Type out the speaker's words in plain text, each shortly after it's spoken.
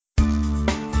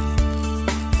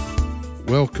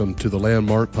Welcome to the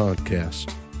Landmark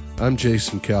Podcast. I'm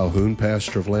Jason Calhoun,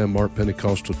 pastor of Landmark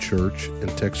Pentecostal Church in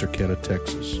Texarkana,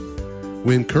 Texas.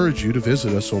 We encourage you to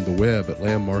visit us on the web at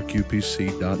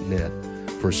landmarkupc.net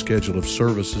for a schedule of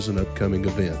services and upcoming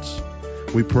events.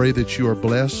 We pray that you are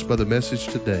blessed by the message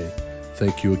today.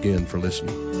 Thank you again for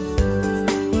listening.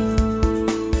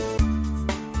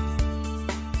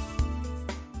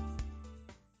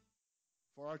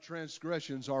 For our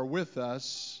transgressions are with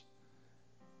us,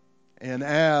 and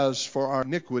as for our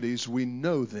iniquities, we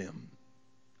know them.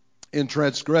 In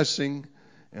transgressing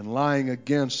and lying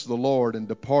against the Lord and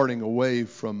departing away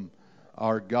from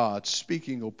our God,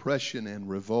 speaking oppression and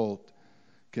revolt,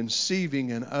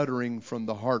 conceiving and uttering from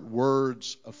the heart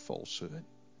words of falsehood.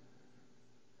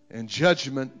 And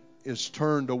judgment is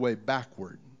turned away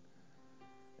backward,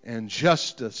 and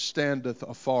justice standeth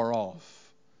afar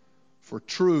off. For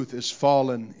truth is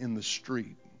fallen in the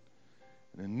street,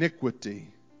 and iniquity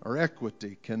or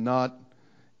equity cannot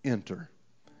enter.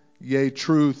 Yea,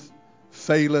 truth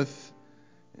faileth,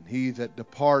 and he that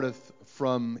departeth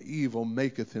from evil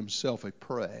maketh himself a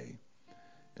prey.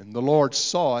 And the Lord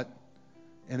saw it,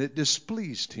 and it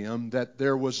displeased him that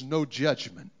there was no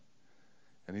judgment.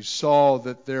 And he saw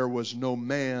that there was no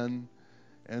man,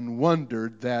 and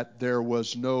wondered that there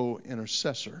was no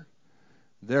intercessor.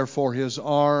 Therefore his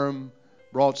arm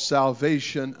brought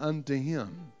salvation unto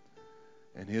him,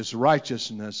 and his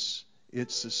righteousness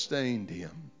it sustained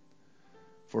him.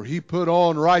 For he put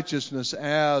on righteousness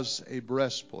as a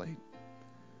breastplate,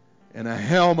 and a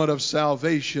helmet of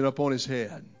salvation upon his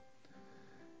head.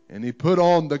 And he put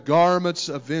on the garments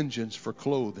of vengeance for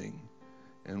clothing,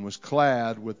 and was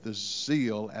clad with the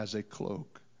zeal as a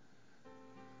cloak.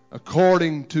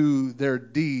 According to their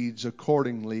deeds,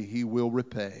 accordingly he will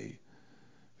repay.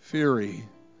 Fury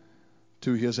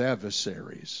to his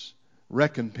adversaries,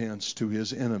 recompense to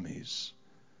his enemies.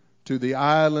 To the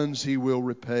islands he will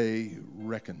repay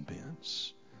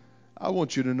recompense. I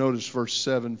want you to notice verse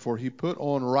 7. For he put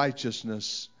on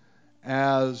righteousness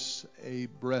as a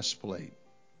breastplate,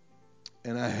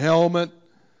 and a helmet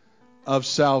of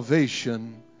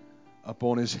salvation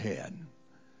upon his head.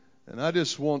 And I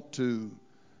just want to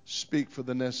speak for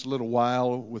the next little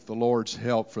while with the Lord's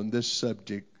help from this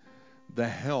subject, the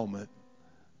helmet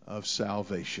of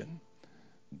salvation.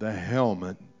 The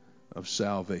helmet of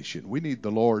salvation. We need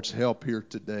the Lord's help here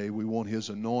today. We want his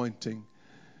anointing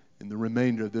in the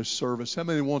remainder of this service. How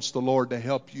many wants the Lord to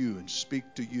help you and speak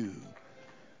to you,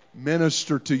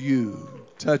 minister to you,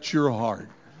 touch your heart?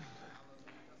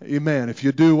 Amen. If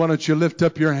you do, why don't you lift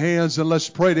up your hands and let's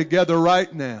pray together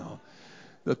right now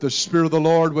that the Spirit of the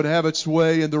Lord would have its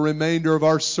way in the remainder of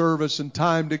our service and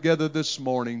time together this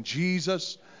morning.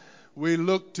 Jesus, we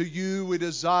look to you. We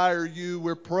desire you.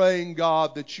 We're praying,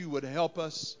 God, that you would help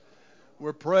us.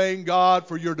 We're praying, God,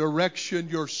 for your direction,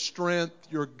 your strength,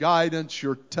 your guidance,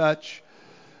 your touch,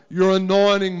 your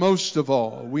anointing most of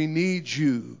all. We need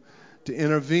you to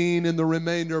intervene in the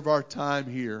remainder of our time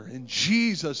here. In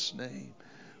Jesus' name,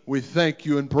 we thank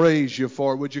you and praise you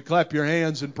for it. Would you clap your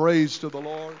hands in praise to the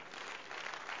Lord?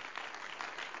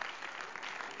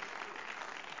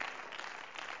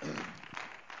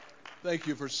 Thank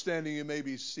you for standing. You may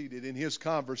be seated. In his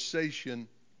conversation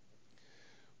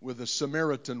with a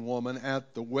Samaritan woman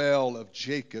at the well of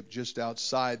Jacob, just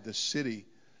outside the city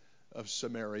of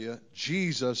Samaria,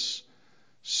 Jesus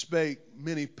spake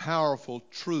many powerful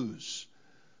truths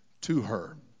to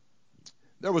her.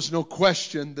 There was no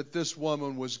question that this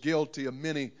woman was guilty of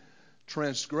many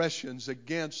transgressions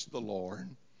against the Lord.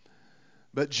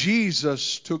 But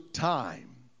Jesus took time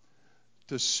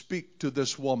to speak to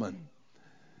this woman.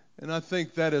 And I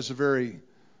think that is a very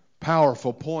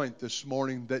powerful point this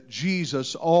morning, that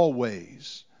Jesus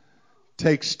always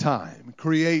takes time,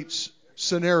 creates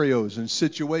scenarios and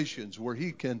situations where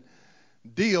he can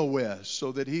deal with,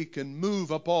 so that he can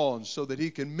move upon, so that he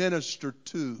can minister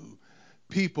to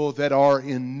people that are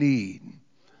in need.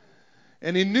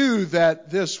 And he knew that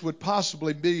this would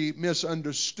possibly be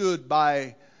misunderstood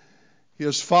by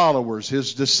his followers,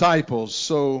 his disciples.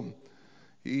 So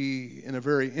he, in a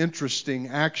very interesting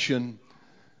action,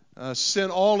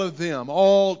 sent all of them,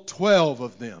 all 12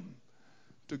 of them,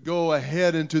 to go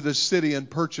ahead into the city and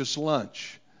purchase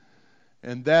lunch.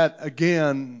 And that,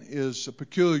 again, is a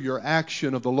peculiar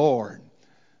action of the Lord,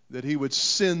 that he would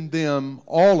send them,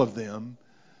 all of them,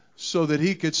 so that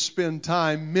he could spend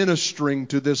time ministering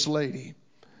to this lady,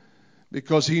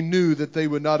 because he knew that they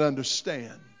would not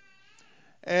understand.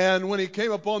 And when he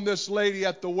came upon this lady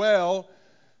at the well,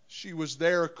 she was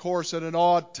there, of course, at an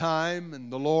odd time, and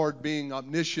the Lord, being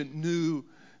omniscient, knew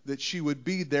that she would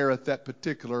be there at that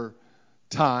particular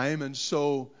time. And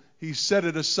so he set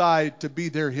it aside to be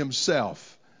there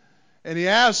himself. And he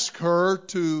asked her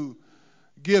to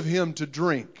give him to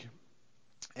drink.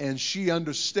 And she,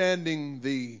 understanding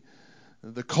the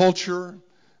culture,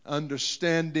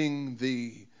 understanding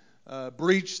the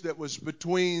breach that was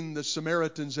between the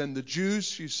Samaritans and the Jews,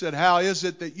 she said, "How is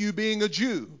it that you, being a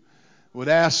Jew, would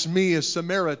ask me, a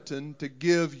Samaritan, to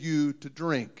give you to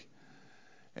drink?"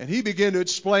 And he began to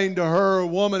explain to her,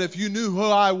 "Woman, if you knew who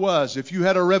I was, if you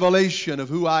had a revelation of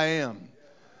who I am,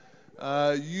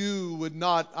 I would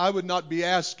not be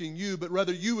asking you, but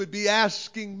rather you would be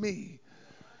asking me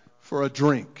for a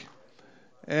drink."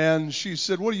 And she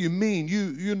said, "What do you mean?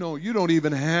 You know, you don't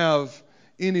even have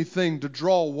anything to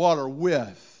draw water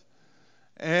with.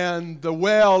 And the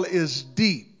well is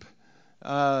deep.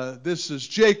 This is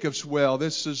Jacob's well.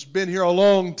 This has been here a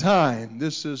long time.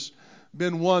 This has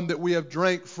been one that we have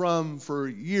drank from for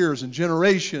years and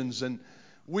generations. And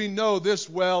we know this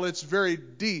well, it's very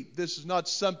deep. This is not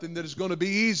something that is going to be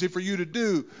easy for you to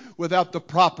do without the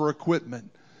proper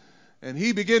equipment." And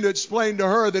he began to explain to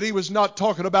her that he was not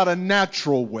talking about a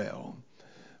natural well,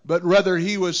 but rather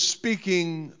he was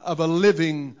speaking of a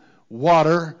living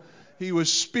water. He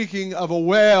was speaking of a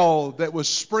well that was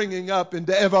springing up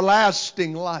into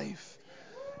everlasting life.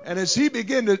 And as he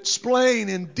began to explain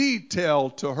in detail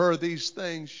to her these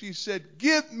things, she said,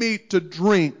 "Give me to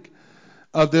drink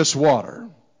of this water."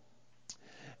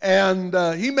 And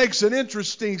he makes an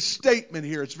interesting statement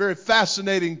here. It's very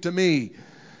fascinating to me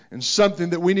and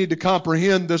something that we need to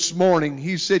comprehend this morning.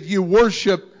 He said, "You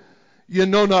worship, you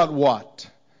know not what."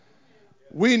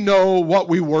 We know what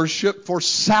we worship, for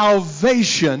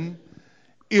salvation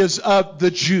is of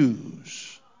the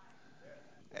Jews.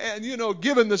 And, you know,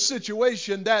 given the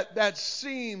situation, that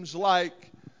seems like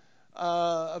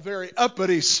a very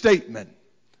uppity statement,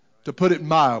 to put it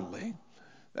mildly.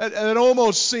 It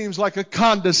almost seems like a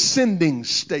condescending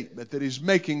statement that he's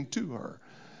making to her.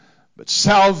 But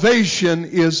salvation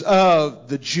is of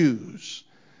the Jews.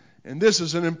 And this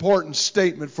is an important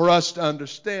statement for us to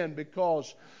understand,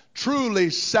 because truly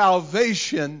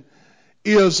salvation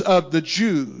is of the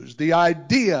Jews. The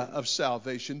idea of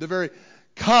salvation, the very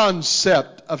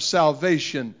concept of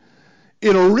salvation,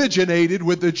 it originated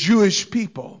with the Jewish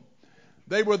people.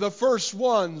 They were the first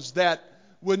ones that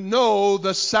would know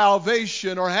the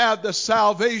salvation, or have the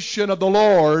salvation of the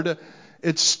Lord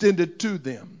extended to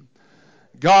them.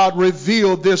 God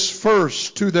revealed this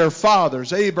first to their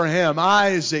fathers, Abraham,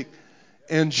 Isaac,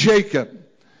 and Jacob.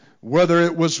 Whether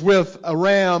it was with a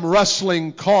ram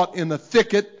rustling caught in a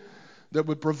thicket that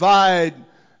would provide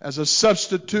as a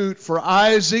substitute for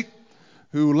Isaac,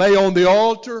 who lay on the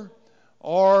altar,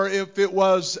 or if it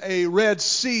was a Red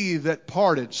Sea that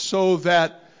parted so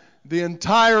that the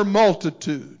entire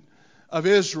multitude of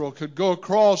Israel could go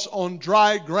across on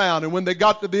dry ground. And when they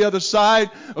got to the other side,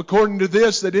 according to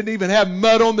this, they didn't even have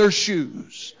mud on their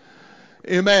shoes.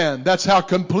 Amen. That's how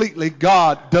completely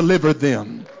God delivered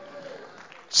them.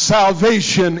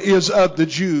 Salvation is of the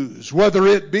Jews. Whether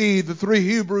it be the 3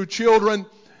 Hebrew children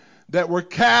that were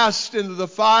cast into the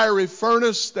fiery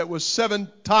furnace that was 7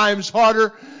 times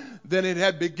hotter than it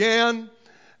had began.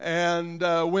 And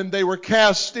when they were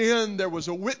cast in, there was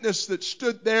a witness that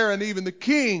stood there, and even the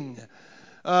king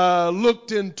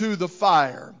looked into the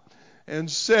fire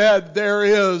and said, "There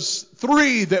is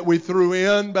 3 that we threw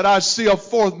in, but I see a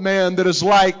 4th man that is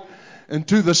like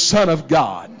unto the Son of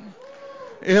God."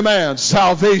 Amen.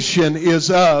 Salvation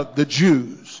is of the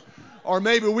Jews. Or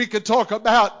maybe we could talk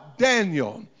about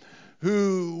Daniel,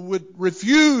 who would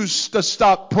refuse to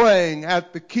stop praying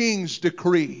at the king's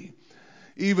decree,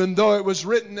 even though it was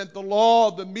written at the law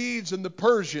of the Medes and the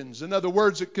Persians. In other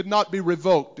words, it could not be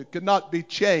revoked. It could not be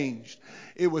changed.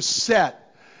 It was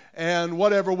set, and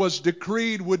whatever was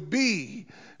decreed would be.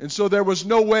 And so there was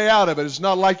no way out of it. It's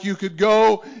not like you could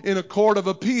go in a court of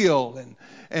appeal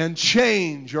and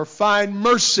change or find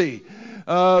mercy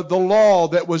the law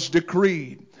that was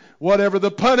decreed. Whatever the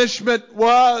punishment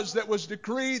was that was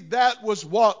decreed, that was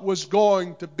what was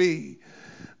going to be.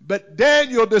 But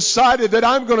Daniel decided that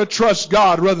I'm going to trust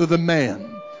God rather than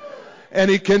man. And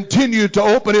he continued to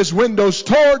open his windows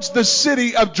towards the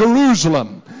city of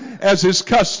Jerusalem, as his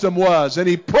custom was. And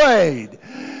he prayed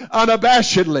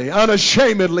unabashedly,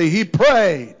 unashamedly. He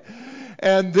prayed.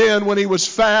 And then when he was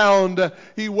found,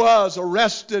 he was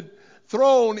arrested,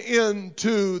 thrown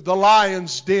into the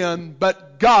lion's den.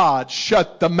 But God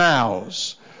shut the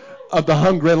mouths of the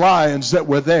hungry lions that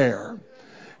were there.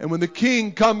 And when the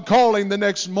king come calling the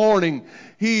next morning,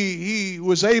 he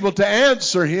was able to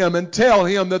answer him and tell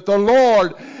him that the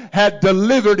Lord had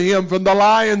delivered him from the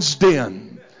lion's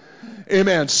den.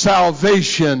 Amen.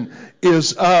 Salvation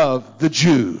is of the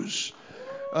Jews.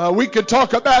 We could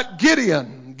talk about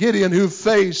Gideon who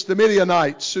faced the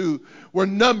Midianites, who were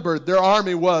numbered, their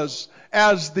army was,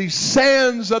 as the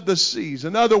sands of the seas.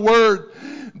 In other words,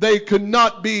 they could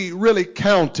not be really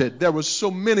counted. There was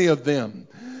so many of them,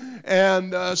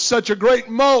 and such a great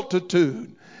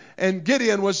multitude. And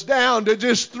Gideon was down to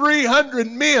just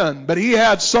 300 men, but he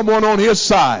had someone on his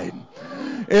side.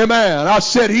 Amen. I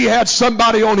said he had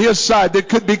somebody on his side that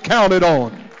could be counted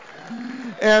on.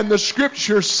 And the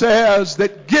scripture says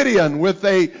that Gideon, with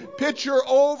a pitcher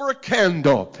over a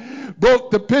candle,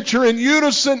 broke the pitcher in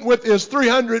unison with his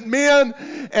 300 men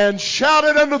and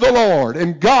shouted unto the Lord.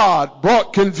 And God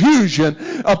brought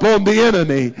confusion upon the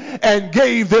enemy and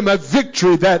gave them a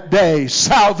victory that day.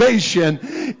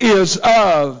 Salvation is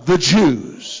of the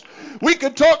Jews. We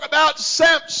could talk about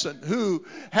Samson, who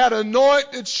had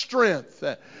anointed strength.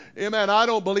 Amen. I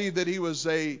don't believe that he was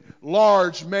a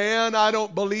large man. I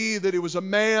don't believe that he was a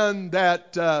man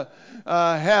that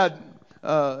had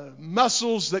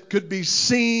muscles that could be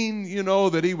seen,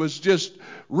 that he was just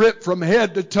ripped from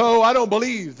head to toe. I don't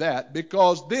believe that,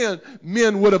 because then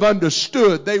men would have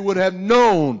understood. They would have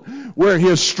known where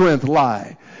his strength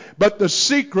lay. But the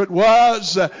secret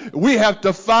was we have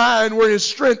to find where his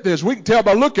strength is. We can tell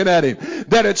by looking at him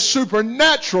that it's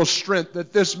supernatural strength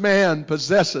that this man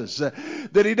possesses.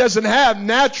 That he doesn't have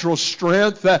natural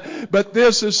strength, but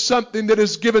this is something that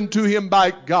is given to him by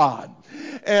God.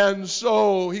 And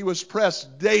so he was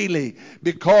pressed daily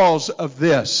because of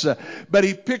this. But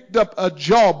he picked up a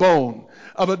jawbone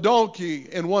of a donkey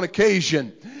in one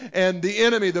occasion, and the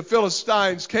enemy, the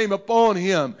Philistines, came upon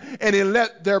him, and he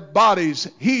let their bodies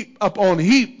heap upon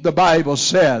heap, the Bible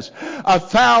says.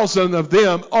 1,000 of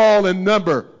them, all in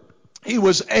number, he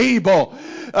was able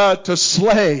to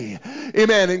slay.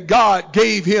 Amen. And God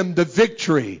gave him the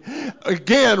victory.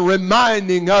 Again,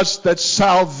 reminding us that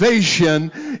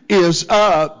salvation is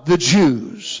of the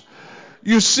Jews.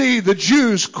 You see, the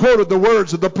Jews quoted the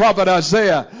words of the prophet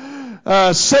Isaiah,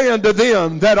 say unto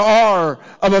them that are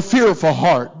of a fearful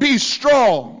heart, be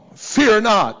strong, fear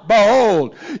not.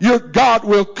 Behold, your God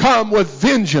will come with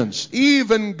vengeance,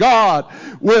 even God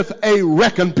with a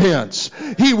recompense.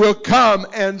 He will come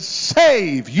and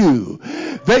save you.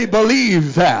 They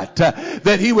believed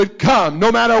that he would come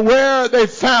no matter where they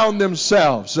found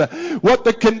themselves, what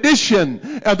the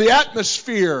condition of the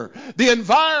atmosphere, the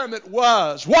environment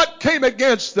was, what came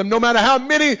against them, no matter how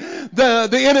many the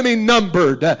enemy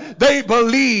numbered. They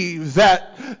believed that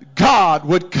God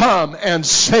would come and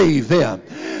save them.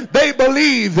 They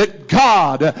believed that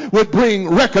God would bring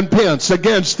recompense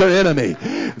against their enemy.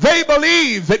 They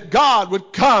believed that God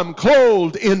would come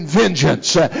clothed in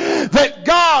vengeance, that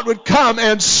God would come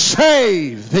and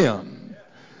save them.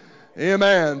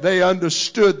 Amen. They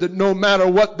understood that no matter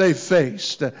what they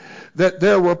faced, that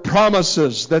there were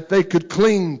promises that they could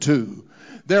cling to.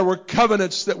 There were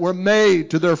covenants that were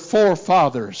made to their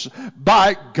forefathers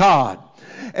by God,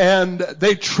 and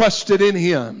they trusted in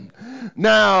Him.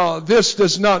 Now, this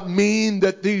does not mean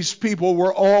that these people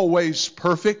were always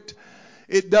perfect.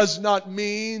 It does not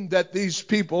mean that these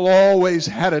people always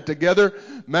had it together.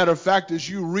 Matter of fact, as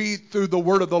you read through the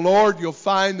Word of the Lord, you'll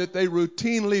find that they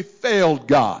routinely failed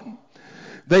God.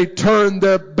 They turned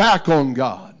their back on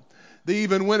God. They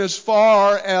even went as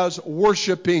far as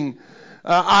worshiping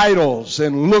idols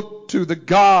and looked to the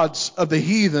gods of the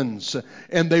heathens,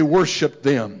 and they worshiped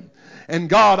them. And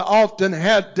God often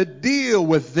had to deal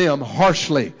with them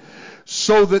harshly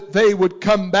so that they would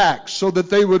come back, so that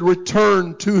they would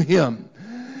return to Him.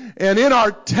 And in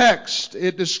our text,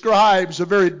 it describes a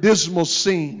very dismal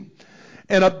scene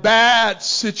and a bad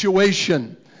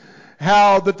situation.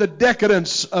 How that the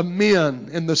decadence of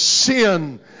men and the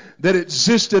sin that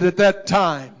existed at that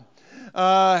time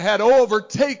had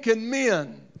overtaken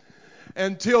men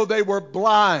until they were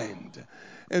blind,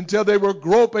 until they were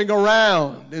groping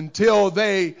around, until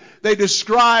they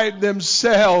described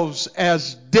themselves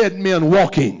as dead men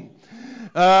walking.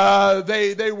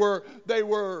 They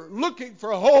were looking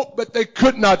for hope, but they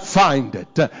could not find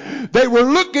it. They were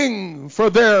looking for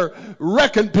their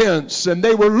recompense, and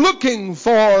they were looking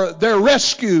for their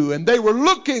rescue, and they were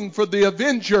looking for the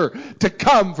avenger to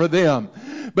come for them,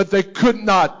 but they could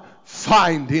not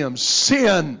find him.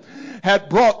 Sin had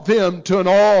brought them to an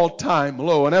all-time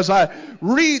low. And as I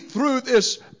read through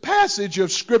this passage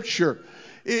of Scripture,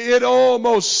 it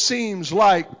almost seems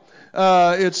like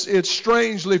it's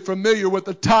strangely familiar with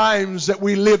the times that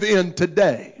we live in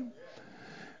today.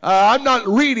 I'm not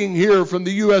reading here from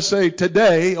the USA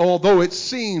Today, although it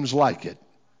seems like it.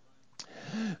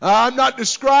 I'm not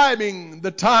describing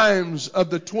the times of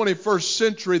the 21st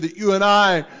century that you and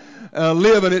I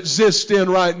live and exist in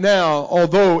right now,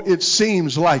 although it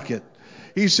seems like it.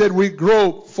 he said, we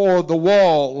grope for the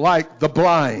wall like the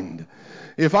blind.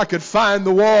 If I could find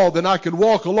the wall, then I could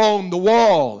walk along the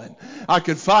wall, and I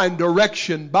could find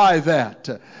direction by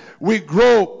that. We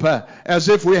grope as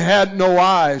if we had no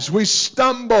eyes. We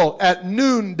stumble at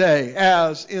noonday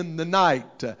as in the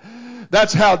night.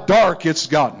 That's how dark it's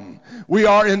gotten. We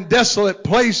are in desolate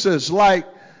places like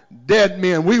dead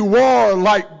men. We roar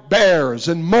like bears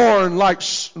and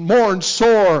mourn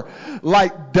sore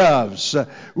like doves.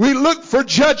 We look for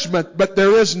judgment, but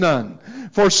there is none.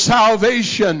 For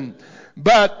salvation,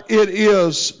 but it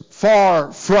is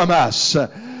far from us.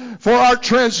 For our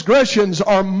transgressions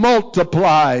are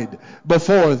multiplied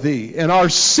before thee, and our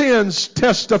sins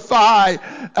testify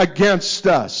against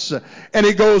us. And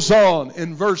he goes on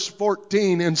in verse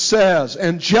 14 and says,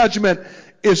 and judgment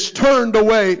is turned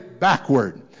away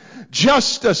backward.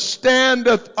 Justice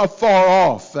standeth afar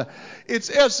off. It's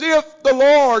as if the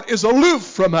Lord is aloof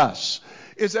from us.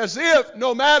 It's as if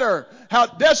no matter how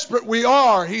desperate we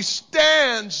are, he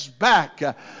stands back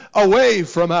away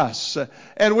from us,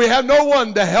 and we have no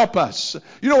one to help us.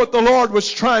 You know what the Lord was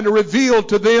trying to reveal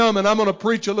to them, and I'm going to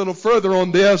preach a little further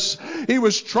on this. He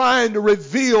was trying to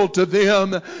reveal to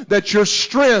them that your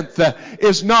strength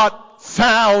is not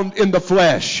found in the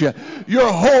flesh.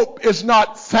 Your hope is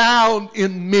not found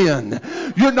in men.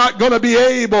 You're not going to be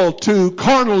able to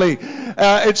carnally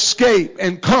escape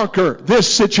and conquer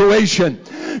this situation.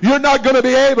 You're not going to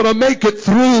be able to make it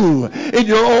through in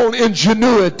your own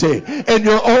ingenuity and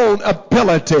your own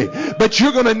ability. But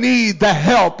you're going to need the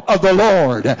help of the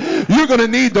Lord. You're going to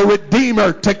need the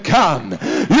Redeemer to come.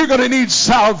 You're going to need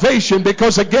salvation,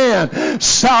 because again,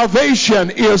 salvation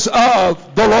is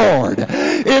of the Lord.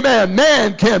 Amen.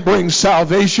 Man can't bring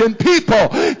salvation. People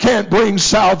can't bring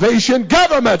salvation.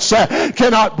 Governments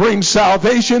cannot bring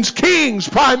salvation. Kings,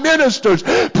 prime ministers,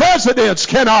 presidents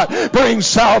cannot bring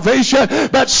salvation.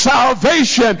 But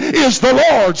salvation is the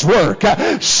Lord's work.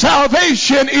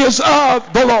 Salvation is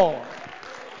of the Lord.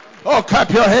 Oh,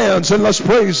 clap your hands and let's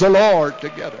praise the Lord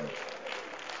together.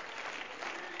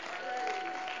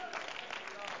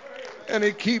 And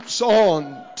he keeps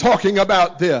on talking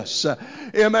about this.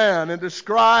 Amen. And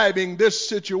describing this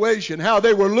situation, how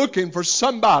they were looking for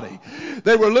somebody.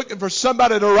 They were looking for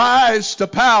somebody to rise to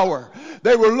power.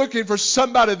 They were looking for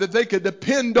somebody that they could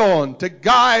depend on to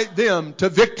guide them to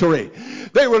victory.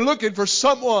 They were looking for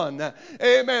someone,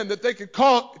 amen, that they could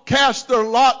cast their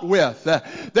lot with,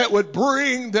 that would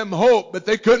bring them hope, but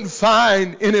they couldn't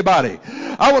find anybody.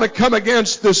 I want to come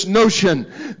against this notion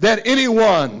that any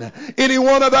one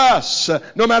of us,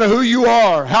 no matter who you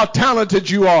are, how talented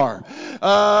you are,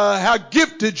 how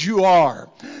gifted you are,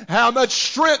 how much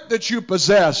strength that you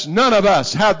possess, none of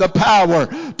us have the power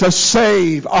to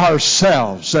save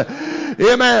ourselves.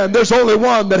 Amen. There's only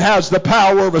one that has the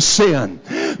power over sin.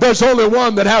 There's only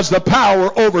one that has the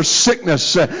power over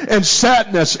sickness and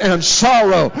sadness and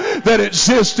sorrow that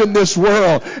exists in this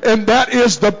world. And that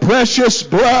is the precious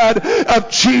blood of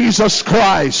Jesus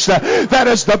Christ. That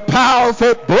is the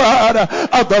powerful blood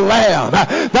of the Lamb.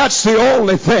 That's the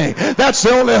only thing. That's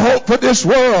the only hope for this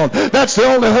world. That's the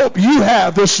only hope you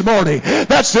have this morning.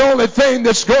 That's the only thing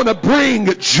that's going to bring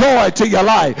joy to your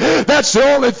life. That's the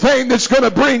only thing that's going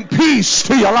to bring peace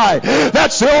to your life.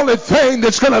 That's the only thing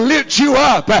that's going to lift you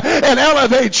up and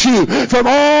elevate you from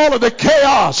all of the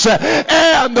chaos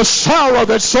and the sorrow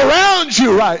that surrounds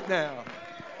you right now.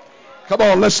 Come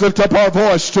on, let's lift up our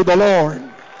voice to the Lord.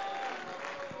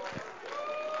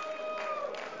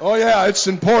 Oh yeah, it's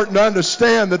important to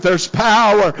understand that there's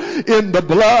power in the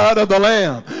blood of the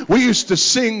Lamb. We used to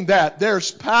sing that.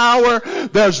 There's power,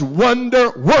 there's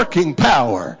wonder working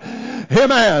power.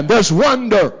 Amen. There's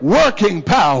wonder working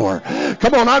power.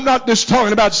 Come on, I'm not just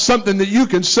talking about something that you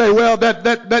can say, well,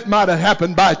 that might have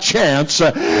happened by chance,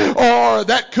 or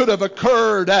that could have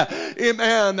occurred,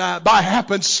 amen, by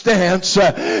happenstance.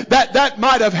 That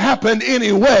might have happened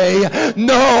anyway.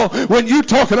 No, when you're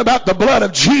talking about the blood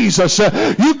of Jesus,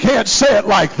 you can't say it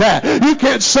like that. You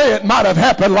can't say it might have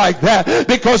happened like that,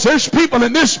 because there's people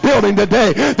in this building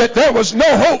today that there was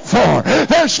no hope for.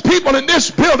 There's people in this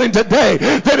building today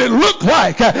that it looked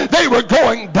like they were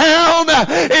going down,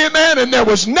 amen, and there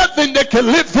was nothing that could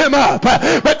lift them up,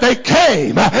 but they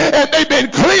came and they've been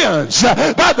cleansed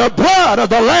by the blood of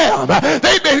the Lamb.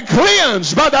 They've been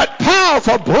cleansed by that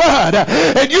powerful blood.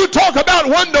 And you talk about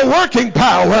wonder working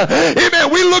power,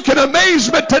 amen. We look in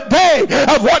amazement today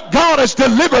of what God has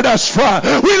delivered us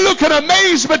from. We look in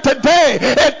amazement today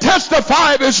and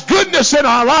testify of his goodness in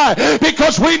our life,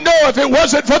 because we know if it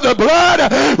wasn't for the blood,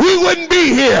 we wouldn't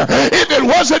be here. If it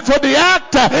wasn't for the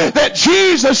act that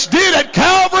Jesus did at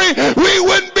Calvary, we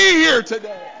wouldn't be here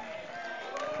today.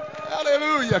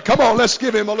 Hallelujah. Come on, let's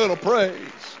give him a little praise.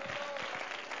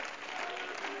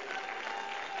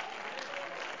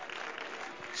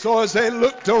 So as they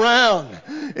looked around,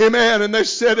 amen, and they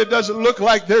said, it doesn't look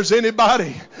like there's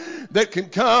anybody that can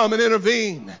come and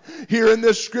intervene. Here in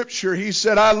this scripture, he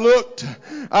said, I looked,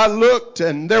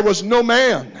 and there was no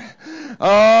man.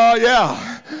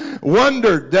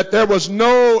 Wondered that there was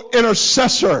no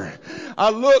intercessor.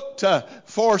 I looked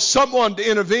for someone to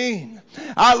intervene.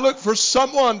 I looked for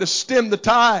someone to stem the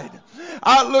tide.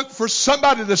 I looked for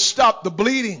somebody to stop the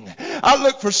bleeding. I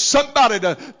looked for somebody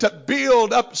to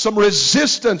build up some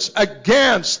resistance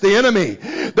against the enemy.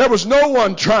 There was no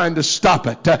one trying to stop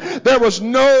it. There was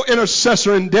no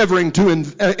intercessor endeavoring to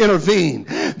intervene.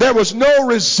 There was no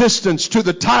resistance to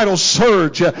the tidal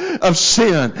surge of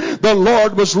sin. The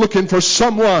Lord was looking for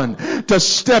someone to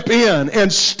step in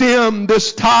and stem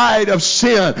this tide of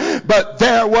sin, but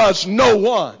there was no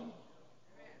one.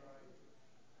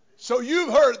 So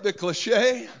you've heard the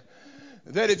cliche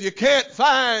that if you can't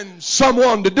find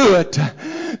someone to do it,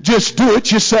 just do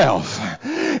it yourself.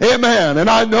 Amen. And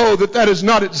I know that is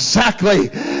not exactly,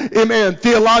 amen,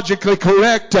 theologically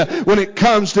correct when it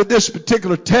comes to this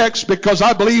particular text, because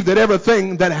I believe that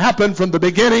everything that happened from the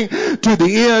beginning to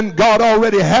the end, God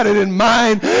already had it in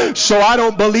mind. So I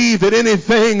don't believe that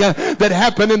anything that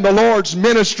happened in the Lord's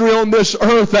ministry on this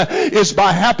earth is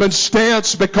by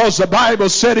happenstance, because the Bible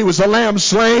said he was a lamb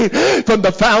slain from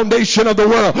the foundation of the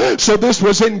world. So this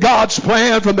was in God's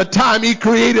plan from the time he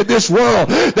created this world,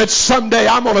 that someday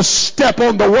I'm going to step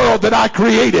on the world that I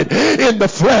created in the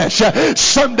flesh.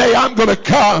 Someday I'm going to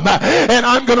come and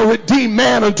I'm going to redeem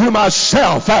man unto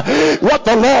myself. What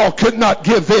the law could not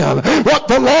give them, what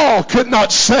the law could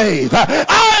not save,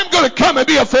 I'm going to come and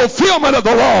be a fulfillment of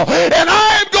the law, and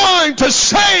I'm going to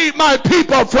save my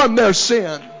people from their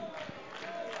sin.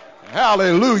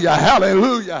 Hallelujah,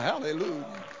 hallelujah, hallelujah.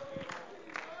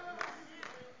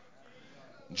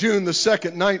 June the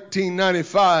 2nd,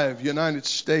 1995, United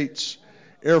States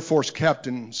Air Force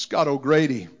Captain Scott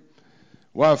O'Grady,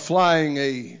 while flying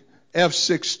a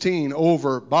F-16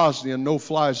 over Bosnia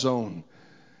no-fly zone,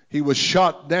 he was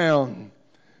shot down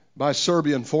by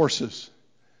Serbian forces,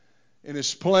 and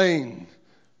his plane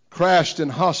crashed in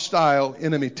hostile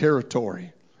enemy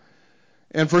territory.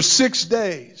 And for 6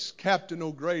 days, Captain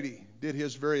O'Grady did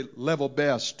his very level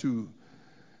best to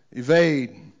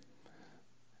evade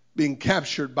being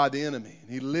captured by the enemy.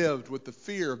 He lived with the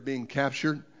fear of being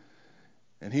captured,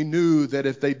 and he knew that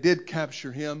if they did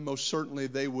capture him, most certainly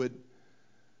they would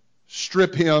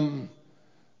strip him,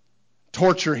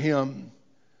 torture him,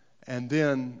 and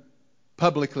then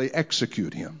publicly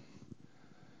execute him.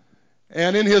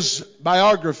 And in his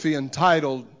biography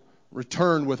entitled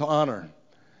Return with Honor,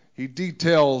 he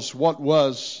details what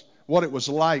it was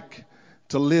like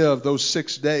to live those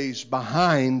 6 days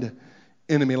behind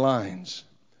enemy lines.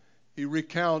 He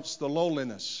recounts the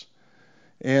loneliness,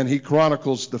 and he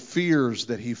chronicles the fears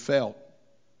that he felt.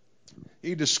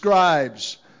 He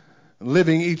describes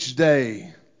living each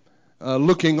day,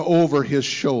 looking over his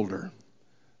shoulder,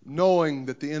 knowing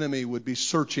that the enemy would be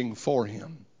searching for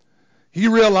him. He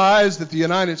realized that the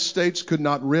United States could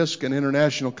not risk an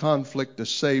international conflict to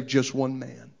save just one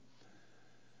man.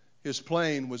 His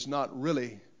plane was not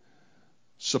really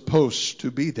supposed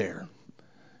to be there.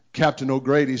 Captain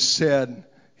O'Grady said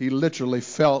he literally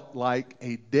felt like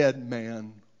a dead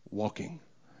man walking.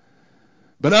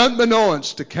 But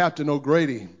unbeknownst to Captain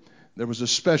O'Grady, there was a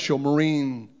special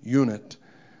Marine unit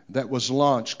that was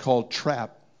launched called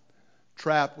TRAP.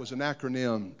 TRAP was an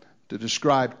acronym to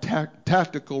describe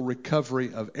Tactical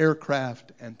Recovery of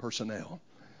Aircraft and Personnel.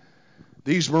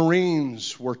 These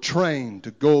Marines were trained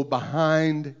to go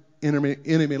behind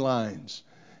enemy lines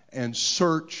and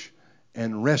search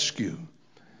and rescue.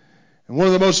 And one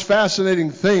of the most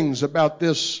fascinating things about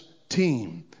this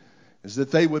team is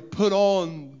that they would put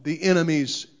on the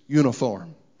enemy's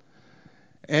uniform,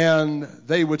 and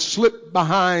they would slip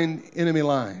behind enemy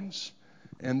lines,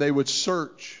 and they would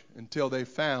search until they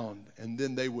found, and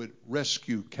then they would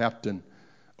rescue Captain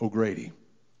O'Grady.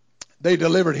 They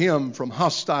delivered him from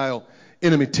hostile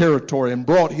enemy territory and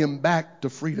brought him back to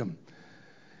freedom.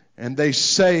 And they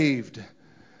saved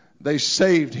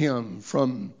him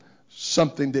from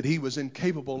something that he was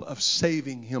incapable of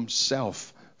saving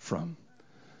himself from.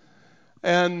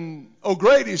 And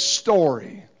O'Grady's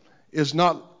story is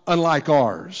not unlike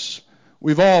ours.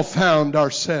 We've all found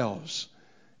ourselves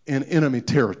in enemy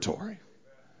territory.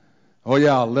 Oh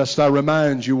yeah, lest I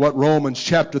remind you what Romans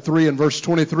chapter 3 and verse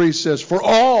 23 says. For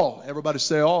all, everybody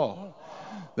say all.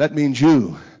 That means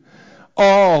you.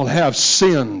 All have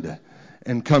sinned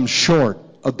and come short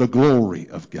of the glory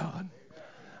of God.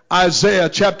 Isaiah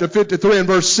chapter 53 and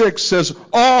verse 6 says,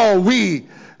 all we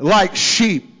like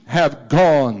sheep have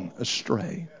gone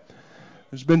astray.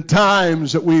 There's been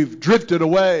times that we've drifted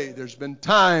away. There's been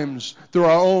times through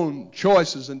our own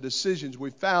choices and decisions we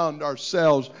found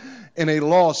ourselves in a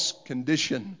lost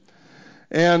condition.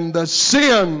 And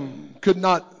sin could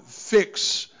not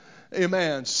fix,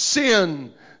 amen,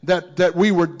 sin that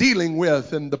we were dealing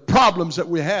with and the problems that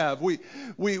we have.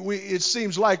 It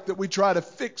seems like that we try to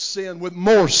fix sin with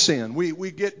more sin.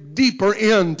 We get deeper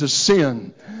into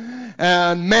sin.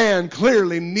 And man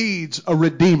clearly needs a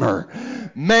redeemer.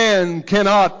 Man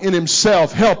cannot in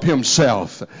himself help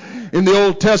himself. In the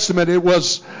Old Testament, it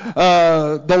was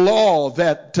the law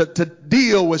that to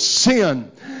deal with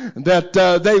sin, that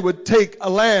they would take a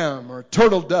lamb or a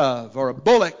turtle dove or a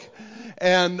bullock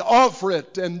and offer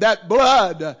it, and that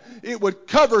blood, it would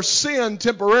cover sin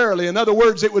temporarily. In other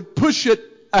words, it would push it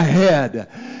ahead,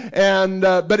 and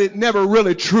but it never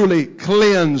really truly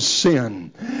cleansed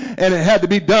sin, and it had to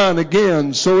be done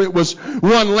again. So it was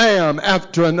one lamb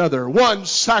after another, one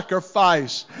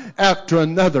sacrifice after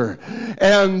another,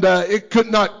 and it could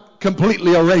not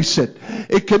completely erase it.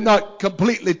 It could not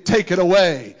completely take it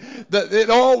away. It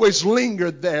always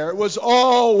lingered there. It was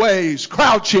always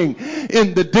crouching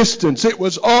in the distance. It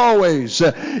always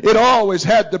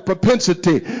had the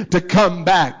propensity to come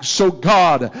back. So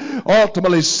God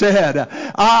ultimately said,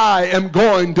 I am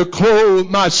going to clothe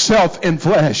myself in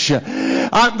flesh.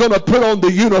 I'm going to put on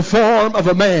the uniform of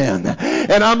a man,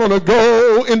 and I'm going to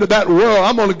go into that world.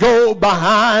 I'm going to go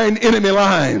behind enemy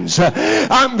lines.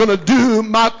 I'm going to do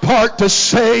my part to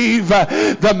save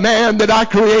the man that I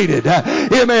created.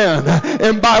 Amen.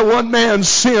 And by one man's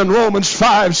sin, Romans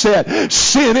 5 said,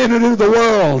 sin entered into the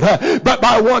world, but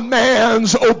by one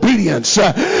man's obedience.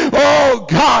 Oh,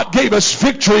 God gave us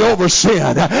victory over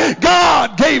sin.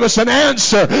 God gave us an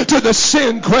answer to the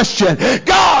sin question.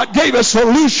 God gave us a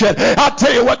solution. I'll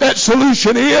tell you what that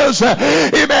solution is.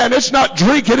 Amen. It's not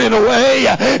drinking it away.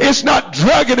 It's not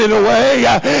drugging it away.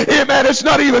 Amen. It's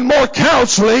not even more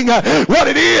counseling. What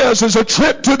it is a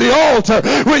trip to the altar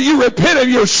where you repent of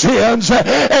your sins,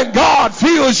 and God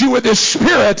fills you with His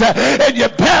Spirit, and you're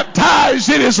baptized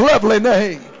in His lovely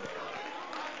name.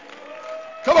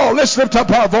 Come on, let's lift up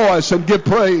our voice and give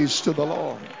praise to the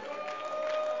Lord.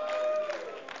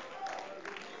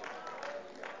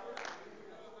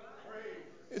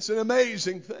 It's an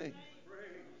amazing thing.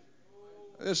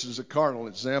 This is a carnal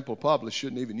example. Probably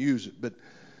shouldn't even use it. But,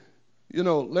 you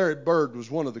know, Larry Bird was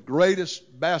one of the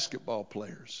greatest basketball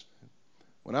players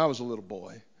when I was a little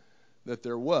boy that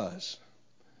there was.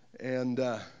 And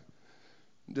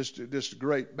just a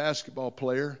great basketball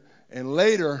player. And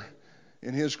later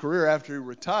in his career, after he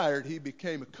retired, he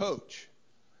became a coach.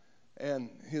 And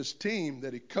his team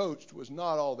that he coached was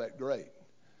not all that great.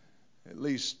 At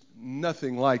least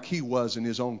nothing like he was in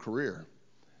his own career.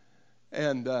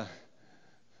 And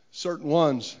certain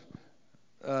ones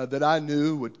that I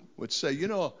knew would say, you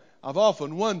know, I've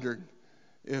often wondered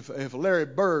if Larry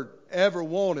Bird ever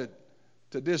wanted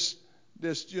to just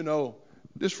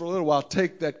for a little while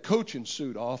take that coaching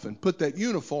suit off and put that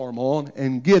uniform on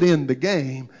and get in the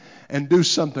game and do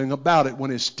something about it when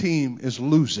his team is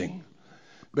losing.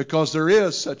 Because there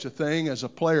is such a thing as a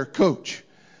player coach.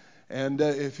 And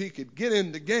if he could get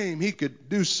in the game, he could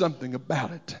do something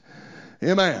about it.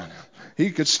 Amen.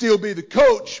 He could still be the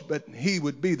coach, but he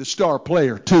would be the star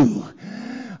player too.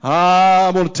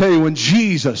 I'm going to tell you, when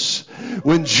Jesus,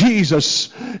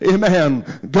 amen,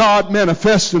 God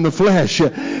manifested in the flesh,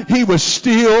 he was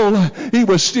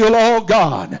still all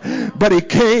God, but he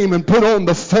came and put on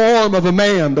the form of a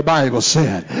man, the Bible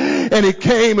said. And he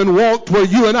came and walked where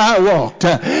you and I walked.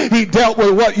 He dealt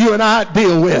with what you and I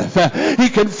deal with. He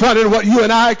confronted what you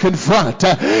and I confront.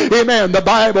 Amen. The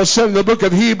Bible said in the book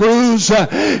of Hebrews,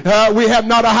 we have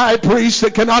not a high priest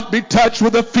that cannot be touched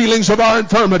with the feelings of our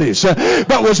infirmities,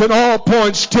 but was in all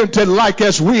points tempted like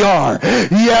as we are,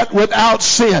 yet without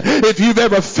sin. If you've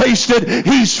ever faced it,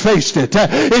 he's faced it.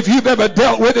 If you've ever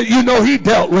dealt with it, you know he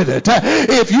dealt with it.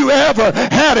 If you ever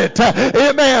had it,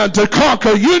 amen, to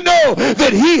conquer, you know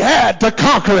that he had to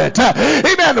conquer it.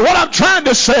 Amen. What I'm trying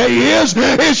to say is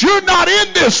you're not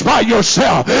in this by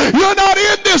yourself. You're not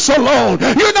in this alone.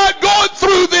 You're not going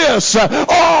through this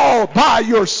all by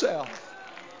yourself.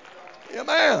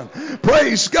 Amen.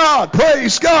 Praise God,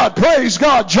 praise God, praise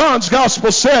God. John's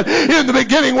gospel said, in the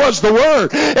beginning was the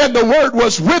Word, and the Word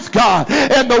was with God,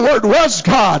 and the Word was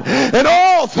God, and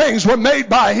all things were made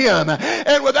by Him,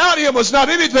 and without Him was not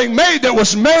anything made that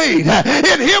was made.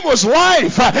 In Him was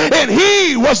life, and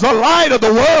He was the light of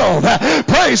the world.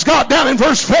 Praise God. Down in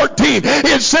verse 14,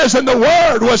 it says, and the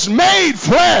Word was made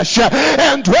flesh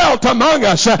and dwelt among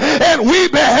us, and we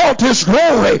beheld His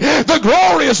glory. The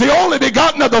glory is the only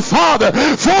begotten of the Father,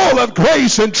 full of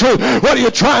grace and truth. What are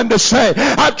you trying to say?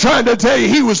 I'm trying to tell you,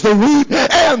 He was the root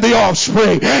and the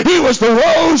offspring. He was the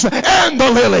rose and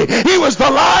the lily. He was the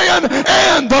lion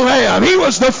and the lamb. He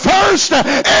was the first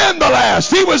and the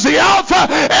last. He was the Alpha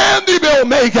and the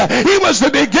Omega. He was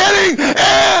the beginning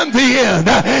and the end.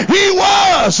 He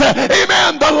was,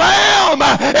 amen, the lamb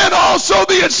and also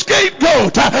the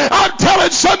scapegoat. I'm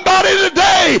telling somebody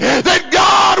today that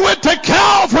God went to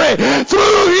Calvary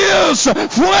through His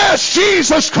flesh,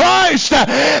 Jesus Christ,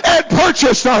 and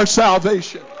purchased our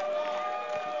salvation.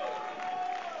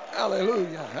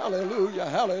 Hallelujah, hallelujah,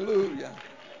 hallelujah.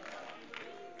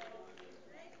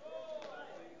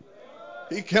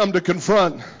 He came to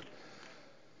confront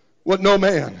what no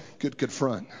man could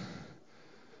confront.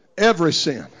 Every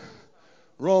sin.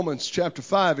 Romans chapter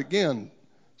 5 again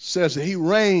says that He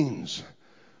reigns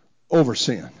over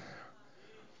sin.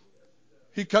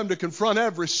 He come to confront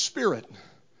every spirit.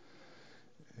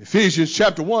 Ephesians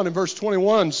chapter 1 and verse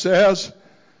 21 says,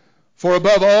 for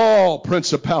above all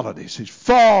principalities, He's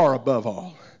far above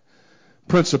all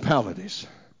principalities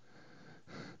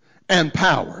and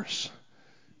powers.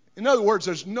 In other words,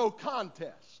 there's no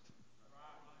contest.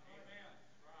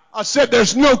 I said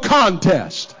there's no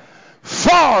contest.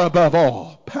 Far above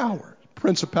all power,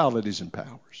 principalities and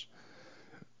powers.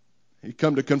 He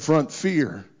come to confront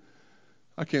fear.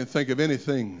 I can't think of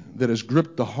anything that has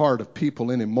gripped the heart of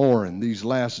people anymore in these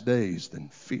last days than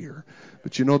fear.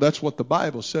 But you know, that's what the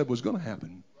Bible said was going to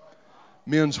happen.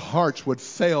 Men's hearts would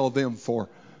fail them for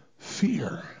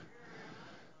fear.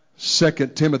 2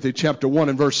 Timothy chapter 1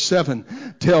 and verse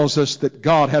 7 tells us that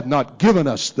God had not given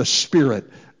us the spirit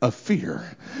of fear,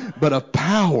 but of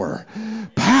power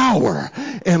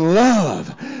and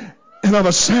love and of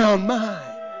a sound mind.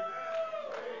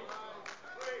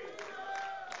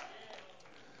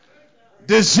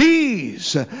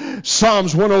 Disease.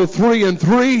 Psalms 103 and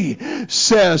 3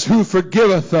 says, who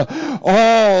forgiveth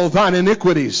all thine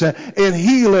iniquities and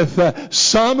healeth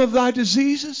some of thy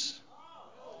diseases?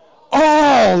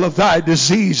 All of thy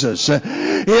diseases.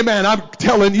 Amen. I'm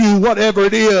telling you, whatever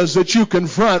it is that you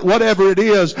confront, whatever it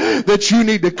is that you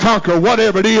need to conquer,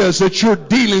 whatever it is that you're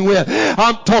dealing with,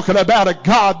 I'm talking about a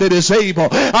God that is able.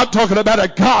 I'm talking about a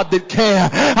God that can.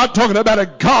 I'm talking about a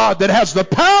God that has the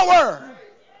power.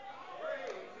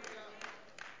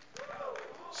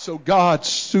 So God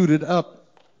suited up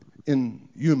in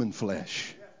human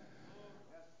flesh.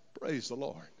 Praise the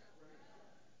Lord.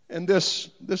 And this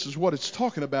is what it's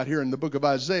talking about here in the book of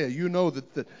Isaiah. You know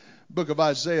that the book of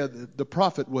Isaiah, the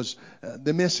prophet was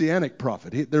the messianic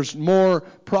prophet. There's more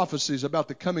prophecies about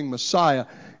the coming Messiah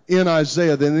in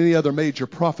Isaiah than any other major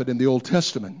prophet in the Old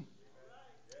Testament.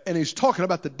 And he's talking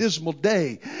about the dismal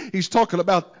day. He's talking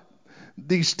about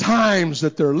these times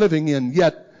that they're living in,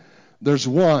 yet there's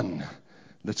one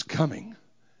that's coming.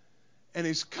 And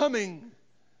he's coming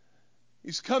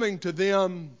to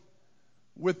them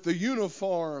with the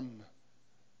uniform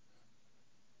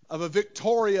of a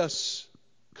victorious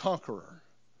conqueror.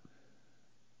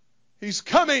 He's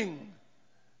coming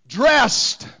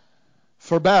dressed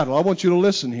for battle. I want you to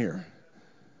listen here.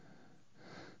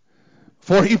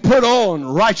 For he put on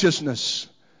righteousness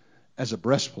as a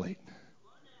breastplate,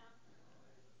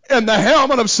 and the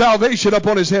helmet of salvation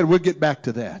upon his head. We'll get back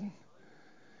to that.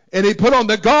 And he put on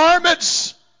the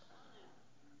garments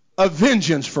of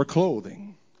vengeance for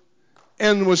clothing,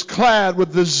 and was clad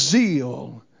with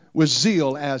zeal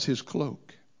as his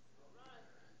cloak.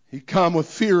 He come with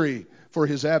fury for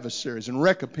his adversaries and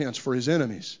recompense for his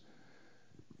enemies.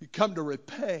 He come to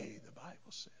repay, the Bible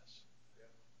says.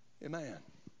 Amen.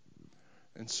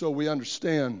 And so we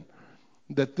understand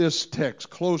that this text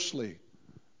closely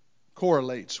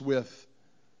correlates with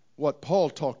what Paul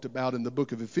talked about in the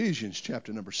book of Ephesians,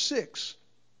 chapter number 6.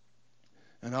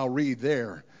 And I'll read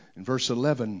there in verse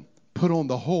 11, put on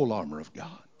the whole armor of God,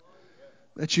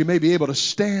 that you may be able to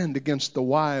stand against the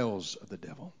wiles of the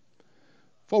devil.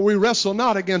 For we wrestle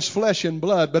not against flesh and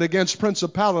blood, but against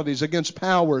principalities, against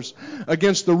powers,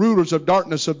 against the rulers of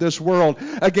darkness of this world,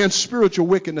 against spiritual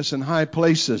wickedness in high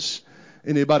places.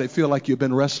 Anybody feel like you've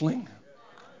been wrestling?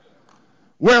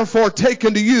 Wherefore take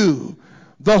unto you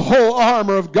the whole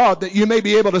armor of God, that you may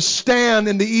be able to stand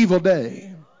in the evil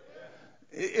day.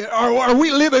 Are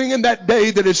we living in that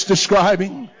day that it's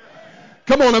describing?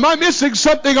 Come on, am I missing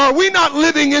something? Are we not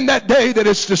living in that day that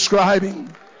it's describing?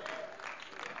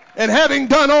 And having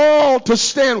done all to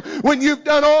stand, when you've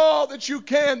done all that you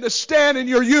can to stand in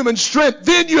your human strength,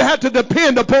 then you have to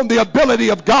depend upon the ability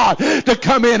of God to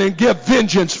come in and give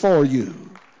vengeance for you.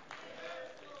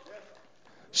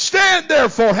 Stand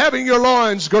therefore, having your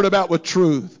loins girt about with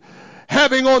truth,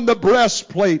 having on the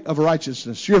breastplate of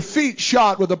righteousness, your feet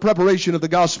shod with the preparation of the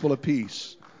gospel of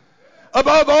peace.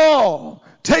 Above all,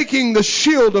 taking the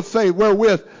shield of faith,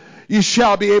 wherewith you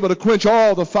shall be able to quench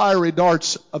all the fiery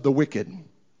darts of the wicked.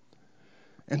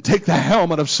 And take the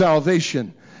helmet of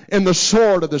salvation and the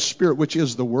sword of the Spirit, which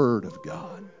is the Word of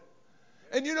God.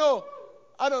 And you know,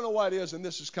 I don't know why it is, and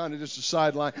this is kind of just a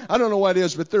sideline. I don't know why it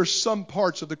is, but there's some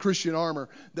parts of the Christian armor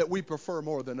that we prefer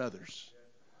more than others.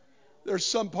 There's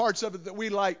some parts of it that we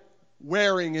like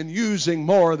wearing and using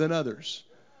more than others.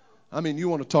 I mean, you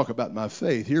want to talk about my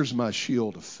faith. Here's my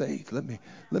shield of faith. Let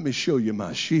me show you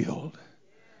my shield.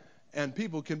 And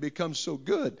people can become so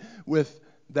good with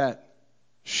that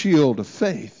shield of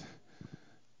faith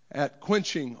at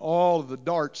quenching all of the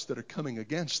darts that are coming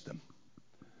against them.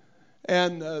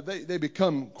 And they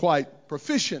become quite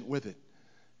proficient with it.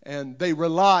 And they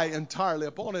rely entirely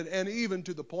upon it. And even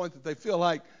to the point that they feel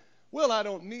like, well, I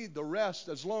don't need the rest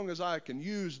as long as I can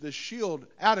use this shield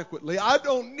adequately. I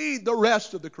don't need the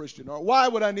rest of the Christian armor. Why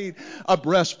would I need a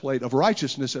breastplate of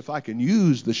righteousness if I can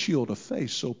use the shield of faith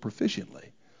so proficiently?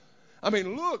 I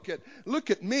mean, look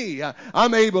at me.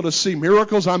 I'm able to see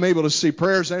miracles. I'm able to see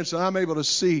prayers answered. I'm able to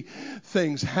see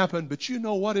things happen. But you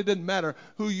know what? It doesn't matter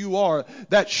who you are.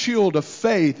 That shield of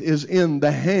faith is in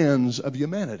the hands of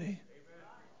humanity.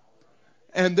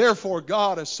 And therefore,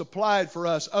 God has supplied for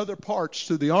us other parts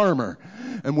to the armor,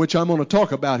 and which I'm going to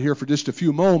talk about here for just a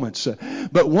few moments.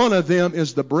 But one of them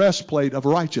is the breastplate of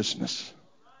righteousness.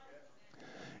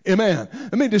 Amen.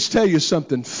 Let me just tell you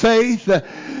something. Faith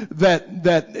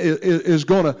that is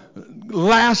going to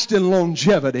last in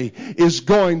longevity is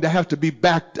going to have to be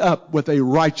backed up with a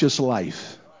righteous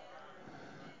life.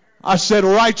 I said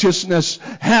righteousness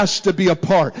has to be a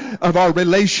part of our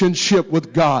relationship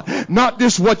with God. Not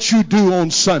just what you do on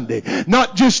Sunday.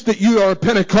 Not just that you are a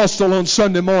Pentecostal on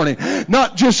Sunday morning.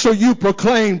 Not just so you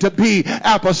proclaim to be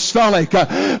apostolic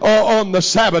on the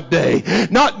Sabbath day.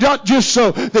 Not just so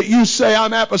that you say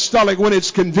I'm apostolic when it's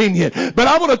convenient. But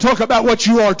I want to talk about what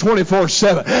you are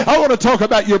 24/7. I want to talk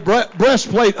about your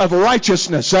breastplate of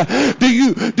righteousness. Do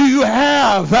you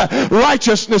have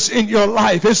righteousness in your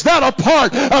life? Is that a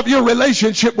part of your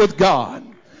relationship with God?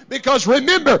 Because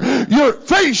remember, your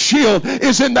face shield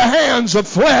is in the hands of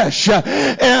flesh.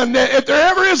 And if there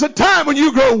ever is a time when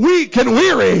you grow weak and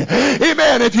weary,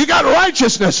 amen, if you got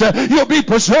righteousness, you'll be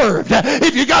preserved.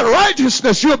 If you got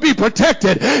righteousness, you'll be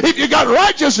protected. If you got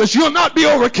righteousness, you'll not be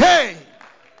overcame.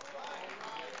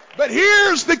 But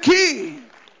here's the key.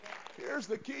 Here's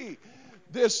the key.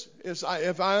 This is,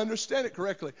 if I understand it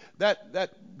correctly,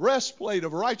 that breastplate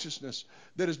of righteousness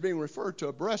that is being referred to,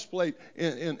 a breastplate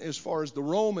in as far as the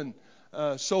Roman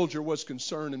soldier was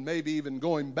concerned, and maybe even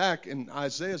going back in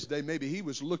Isaiah's day, maybe he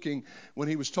was looking, when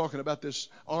he was talking about this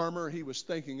armor, he was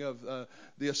thinking of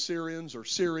the Assyrians or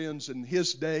Syrians in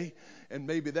his day, and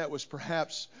maybe that was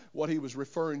perhaps what he was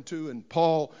referring to. And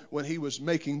Paul, when he was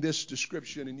making this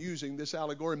description and using this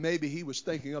allegory, maybe he was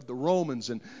thinking of the Romans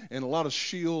and a lot of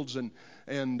shields and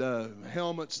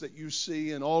helmets that you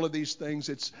see and all of these things.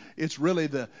 It's really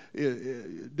the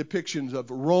depictions of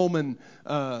Roman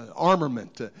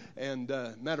armament. And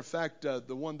matter of fact,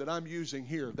 the one that I'm using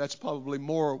here, that's probably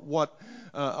more what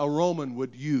a Roman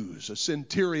would use, a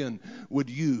centurion would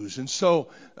use. And so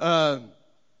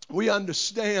we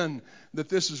understand that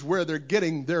this is where they're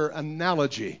getting their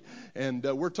analogy. And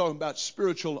we're talking about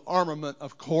spiritual armament,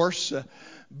 of course.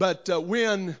 But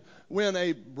when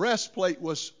a breastplate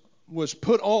was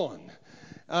put on,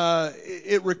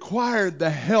 it required the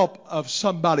help of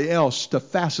somebody else to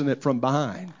fasten it from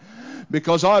behind.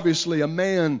 Because obviously a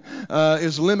man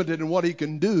is limited in what he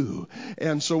can do.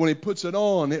 And so when he puts it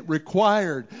on, it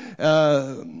required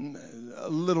a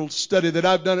little study that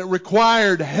I've done, it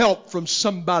required help from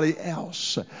somebody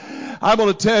else. I'm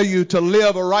going to tell you, to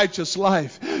live a righteous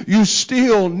life, you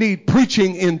still need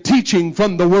preaching and teaching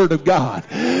from the Word of God.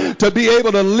 To be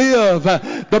able to live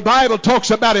The Bible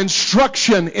talks about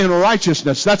instruction in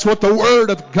righteousness. That's what the Word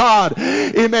of God,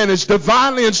 amen, is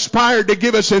divinely inspired to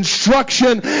give us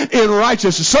instruction in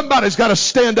righteousness. Somebody's got to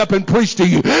stand up and preach to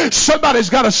you. Somebody's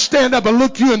got to stand up and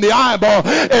look you in the eyeball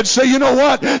and say, you know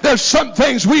what? There's some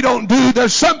things we don't do.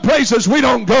 There's some places we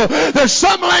don't go. There's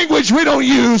some language we don't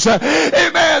use.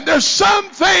 Amen. There's some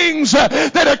things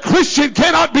that a Christian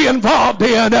cannot be involved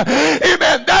in.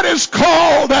 Amen. That is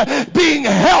called being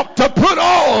helped to put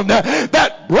on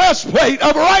that breastplate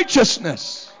of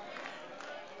righteousness.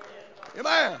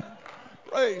 Amen.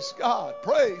 Praise God.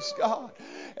 Praise God.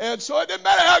 And so it doesn't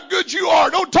matter how good you are.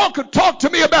 Don't talk to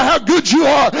me about how good you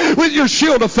are with your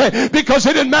shield of faith, because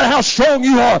it doesn't matter how strong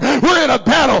you are. We're in a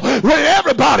battle where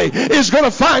everybody is going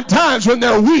to find times when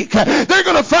they're weak. They're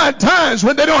going to find times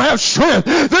when they don't have strength.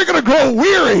 They're going to grow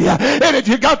weary. And if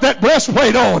you got that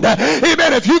breastplate on,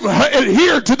 amen, if you've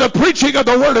adhered to the preaching of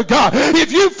the Word of God,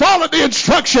 if you follow the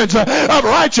instructions of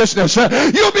righteousness,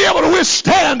 you'll be able to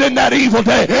withstand in that evil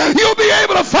day. You'll be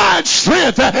able to find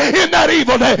strength in that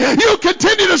evil day. You'll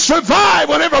continue to survive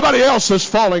when everybody else is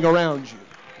falling around you.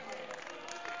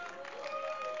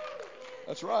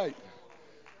 That's right.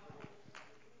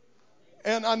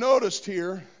 And I noticed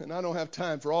here, and I don't have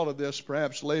time for all of this,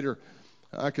 perhaps later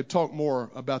I could talk more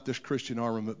about this Christian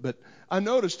armament, but I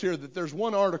noticed here that there's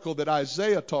one article that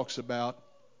Isaiah talks about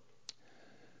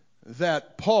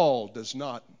that Paul does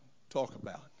not talk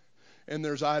about. And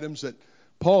there's items that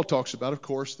Paul talks about, of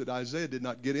course, that Isaiah did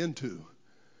not get into.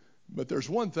 But there's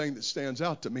one thing that stands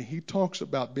out to me. He talks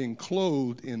about being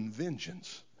clothed in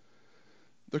vengeance.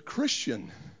 The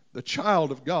Christian, the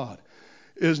child of God,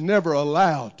 is never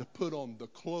allowed to put on the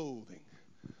clothing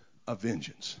of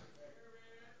vengeance.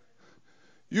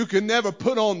 You can never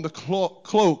put on the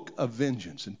cloak of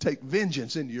vengeance and take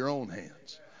vengeance into your own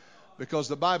hands, because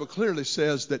the Bible clearly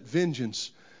says that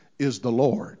vengeance is the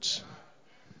Lord's.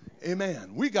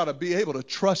 Amen. We got to be able to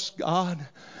trust God.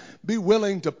 Be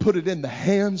willing to put it in the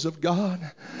hands of God.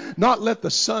 Not let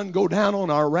the sun go down on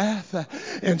our wrath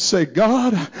and say,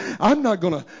 God, I'm not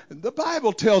going to. The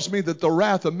Bible tells me that the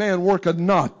wrath of man worketh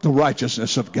not the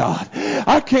righteousness of God.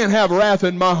 I can't have wrath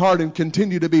in my heart and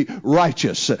continue to be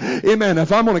righteous. Amen.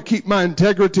 If I'm going to keep my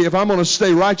integrity, if I'm going to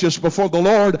stay righteous before the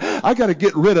Lord, I got to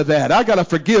get rid of that. I got to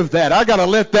forgive that. I got to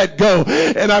let that go.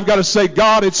 And I've got to say,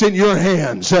 God, it's in your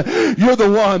hands. You're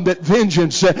the one that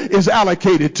vengeance is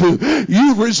allocated to.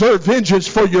 You've reserved vengeance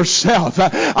for yourself.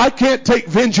 I can't take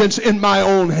vengeance in my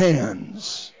own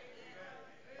hands.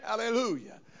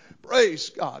 Hallelujah. Praise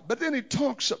God. But then he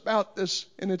talks about this,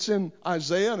 and it's in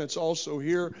Isaiah, and it's also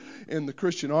here in the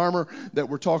Christian armor that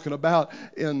we're talking about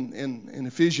in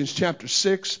Ephesians chapter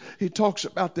 6. He talks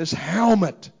about this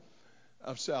helmet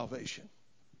of salvation.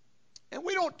 And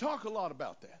we don't talk a lot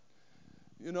about that.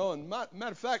 You know, and matter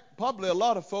of fact, probably a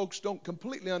lot of folks don't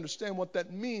completely understand what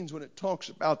that means when it talks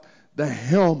about the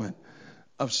helmet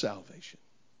of salvation.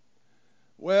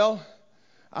 Well,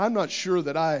 I'm not sure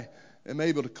that I am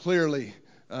able to clearly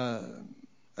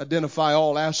identify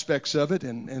all aspects of it,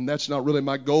 and that's not really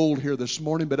my goal here this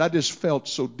morning, but I just felt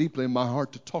so deeply in my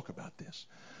heart to talk about this.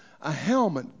 A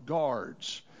helmet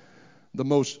guards the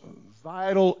most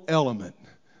vital element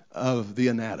of the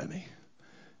anatomy,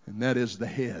 and that is the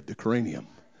head, the cranium.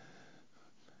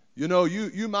 You know,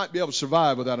 you might be able to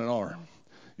survive without an arm.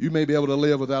 You may be able to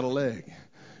live without a leg.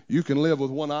 You can live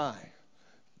with one eye.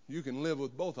 You can live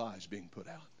with both eyes being put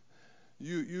out.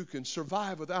 You can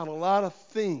survive without a lot of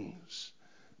things,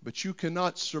 but you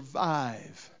cannot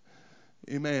survive.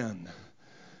 Amen.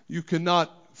 You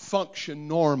cannot function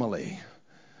normally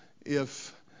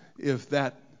if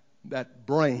that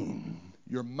brain,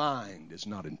 your mind, is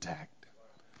not intact.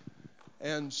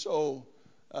 And so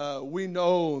we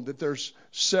know that there's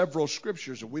several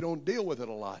scriptures, and we don't deal with it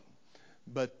a lot.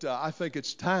 But I think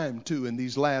it's time to, in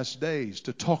these last days,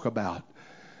 to talk about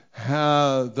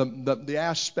how the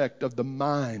aspect of the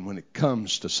mind when it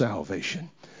comes to salvation.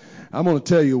 I'm going to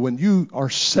tell you, when you are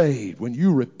saved, when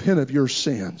you repent of your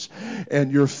sins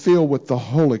and you're filled with the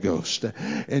Holy Ghost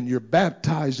and you're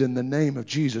baptized in the name of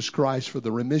Jesus Christ for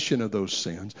the remission of those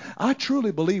sins, I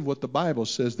truly believe what the Bible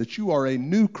says, that you are a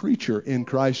new creature in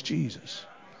Christ Jesus.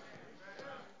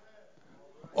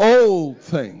 Old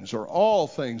things, or all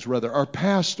things rather, are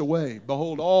passed away.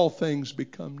 Behold, all things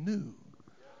become new.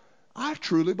 I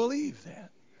truly believe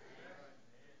that.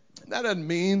 That doesn't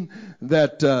mean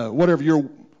that whatever your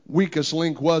weakest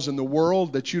link was in the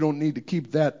world, that you don't need to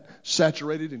keep that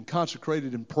saturated and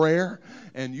consecrated in prayer.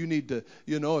 And you need to,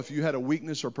 you know, if you had a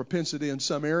weakness or propensity in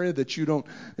some area, that you don't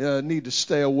need to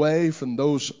stay away from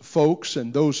those folks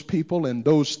and those people and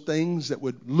those things that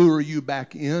would lure you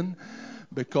back in.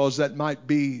 because that might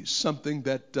be something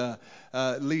that,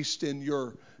 at least in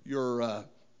your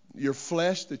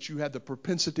flesh, that you have the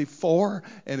propensity for.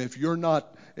 And if you're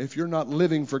not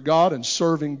living for God and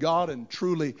serving God and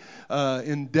truly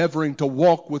endeavoring to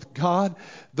walk with God,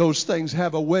 those things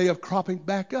have a way of cropping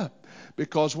back up.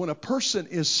 Because when a person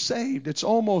is saved, it's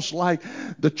almost like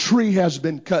the tree has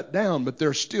been cut down, but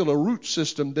there's still a root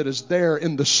system that is there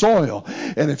in the soil.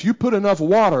 And if you put enough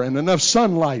water and enough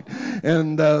sunlight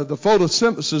and the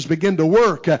photosynthesis begin to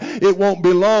work, it won't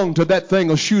be long till that thing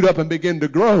will shoot up and begin to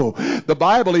grow. The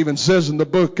Bible even says in the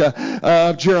book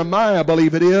of Jeremiah, I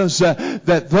believe it is,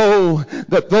 that though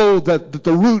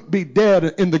the root be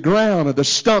dead in the ground or the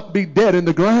stump be dead in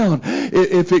the ground,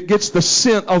 if it gets the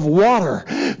scent of water,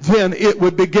 then it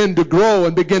would begin to grow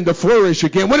and begin to flourish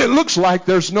again. When it looks like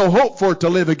there's no hope for it to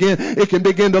live again, it can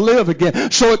begin to live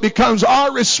again. So it becomes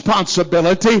our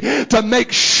responsibility to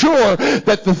make sure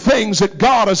that the things that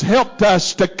God has helped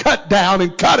us to cut down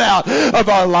and cut out of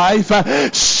our life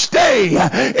stay,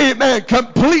 amen,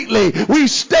 completely. We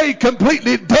stay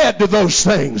completely dead to those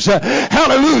things.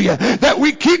 Hallelujah. That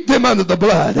we keep them under the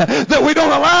blood. That we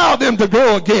don't allow them to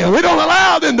grow again. We don't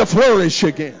allow them to flourish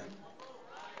again.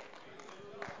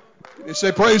 You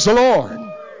say, praise the Lord.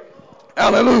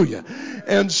 Hallelujah.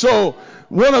 And so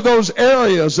one of those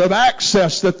areas of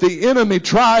access that the enemy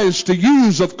tries to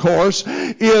use, of course,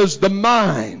 is the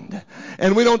mind.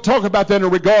 And we don't talk about that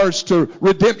in regards to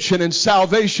redemption and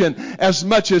salvation as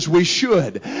much as we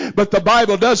should. But the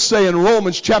Bible does say in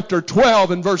Romans chapter 12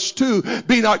 and verse 2,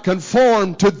 be not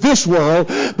conformed to this world,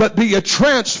 but be ye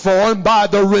transformed by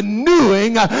the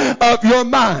renewing of your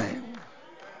mind,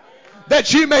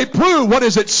 that ye may prove what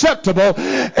is acceptable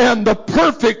and the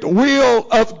perfect will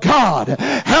of God.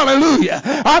 Hallelujah.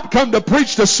 I've come to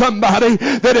preach to somebody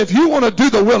that if you want to do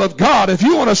the will of God, if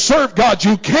you want to serve God,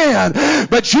 you can.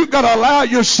 But you've got to allow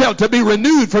yourself to be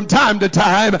renewed from time to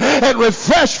time and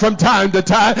refreshed from time to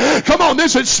time. Come on,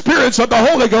 this experience of the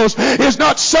Holy Ghost is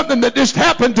not something that just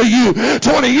happened to you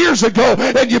 20 years ago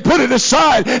and you put it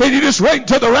aside and you just wait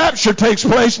until the rapture takes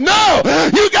place. No,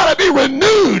 you got to be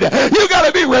renewed. You got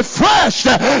to be refreshed.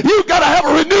 You've got to have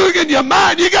a renewing in your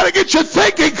mind. You've got to get your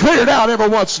thinking cleared out every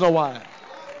once in a while.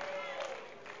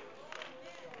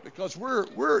 Because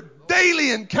we're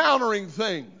daily encountering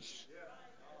things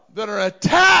that are an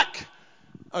attack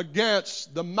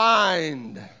against the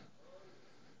mind.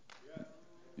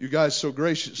 You guys so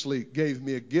graciously gave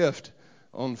me a gift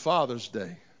on Father's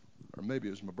Day. Or maybe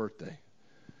it was my birthday.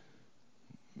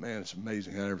 Man, it's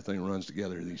amazing how everything runs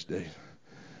together these days.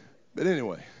 But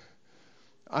anyway,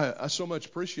 I so much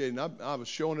appreciate it. And I was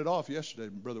showing it off yesterday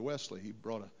to Brother Wesley. He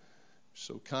brought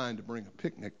so kind to bring a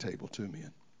picnic table to me.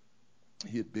 And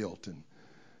he had built.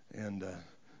 And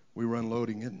we were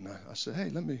unloading it. And I said, hey,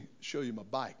 let me show you my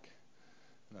bike.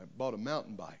 And I bought a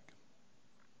mountain bike.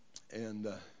 And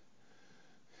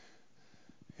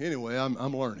anyway,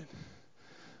 I'm learning.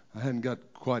 I hadn't got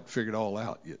quite figured all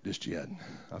out just yet.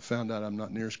 I found out I'm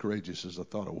not near as courageous as I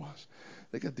thought I was.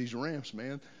 They got these ramps,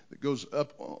 man, that goes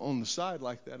up on the side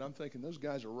like that. I'm thinking those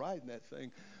guys are riding that thing,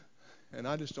 and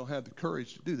I just don't have the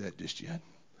courage to do that just yet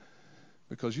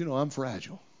because, I'm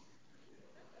fragile.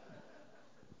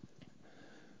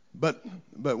 But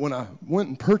when I went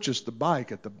and purchased the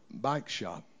bike at the bike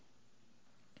shop,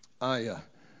 I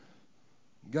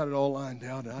got it all lined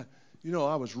out. And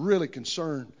I was really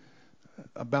concerned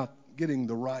about getting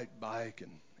the right bike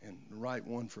and the right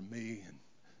one for me.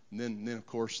 And then of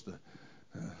course,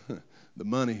 the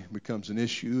money becomes an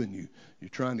issue, and you're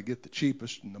trying to get the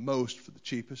cheapest and the most for the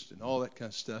cheapest and all that kind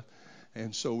of stuff.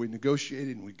 And so we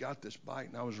negotiated, and we got this bike,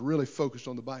 and I was really focused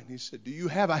on the bike. And he said, do you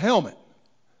have a helmet?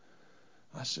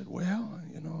 I said, well,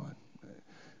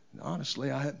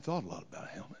 honestly, I hadn't thought a lot about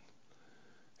a helmet.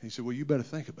 He said, well, you better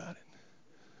think about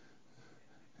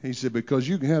it. He said, because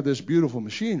you can have this beautiful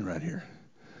machine right here.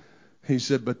 He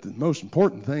said, but the most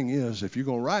important thing is, if you're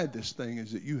going to ride this thing,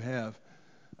 is that you have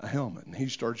a helmet. And he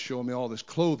started showing me all this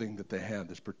clothing that they have,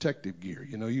 this protective gear.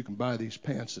 You can buy these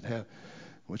pants that have,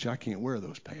 which I can't wear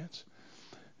those pants,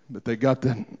 but they got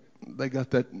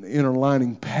that inner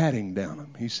lining padding down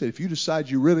them. He said, if you decide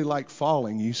you really like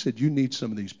falling, he said, you need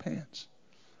some of these pants.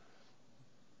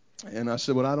 And I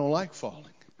said, well, I don't like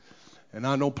falling, and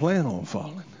I don't plan on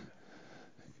falling.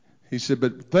 He said,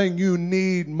 but the thing you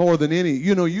need more than any,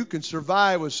 you can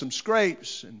survive with some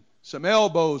scrapes and some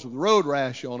elbows with road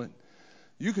rash on it.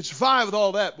 You can survive with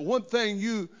all that, but one thing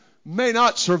you may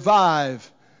not survive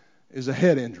is a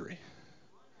head injury.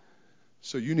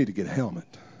 So you need to get a helmet.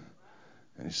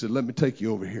 And he said, let me take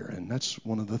you over here. And that's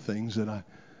one of the things that I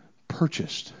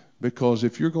purchased. Because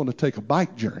if you're going to take a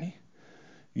bike journey,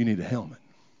 you need a helmet.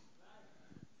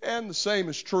 And the same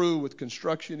is true with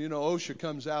construction. You know, OSHA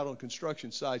comes out on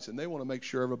construction sites, and they want to make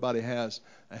sure everybody has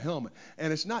a helmet.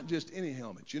 And it's not just any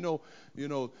helmet.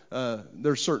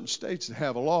 There's certain states that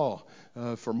have a law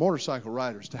for motorcycle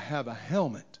riders to have a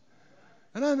helmet.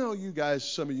 And I know you guys,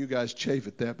 some of you guys chafe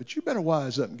at that, but you better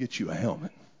wise up and get you a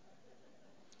helmet.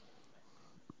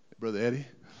 Brother Eddie.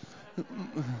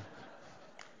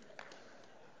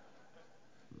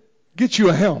 Get you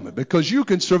a helmet, because you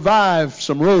can survive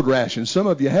some road rations. Some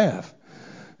of you have.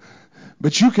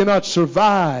 But you cannot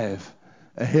survive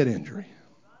a head injury.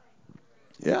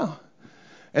 Yeah.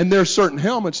 And there are certain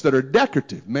helmets that are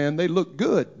decorative. Man, they look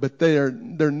good, but they're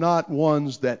not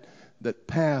ones that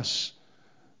pass,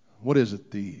 what is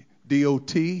it, the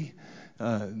DOT,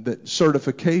 that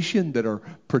certification, that are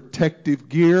protective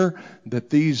gear, that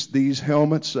these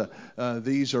helmets,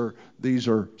 these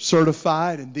are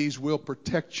certified, and these will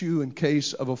protect you in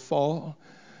case of a fall.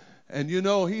 And you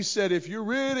know, he said, if you're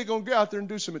really going to go out there and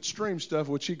do some extreme stuff,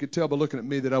 which he could tell by looking at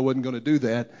me that I wasn't going to do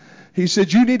that, he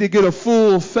said, you need to get a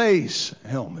full face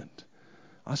helmet.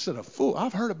 I said,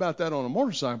 I've heard about that on a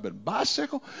motorcycle, but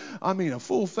bicycle? I mean, a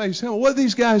full face helmet. What are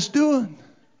these guys doing?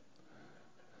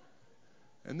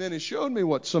 And then he showed me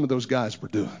what some of those guys were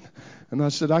doing. And I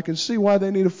said, I can see why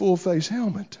they need a full face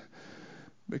helmet.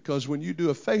 Because when you do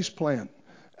a face plant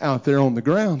out there on the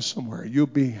ground somewhere, you'll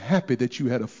be happy that you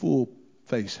had a full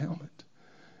face helmet.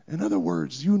 In other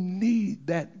words, you need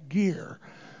that gear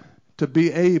to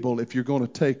be able, if you're going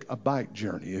to take a bike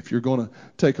journey, if you're going to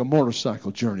take a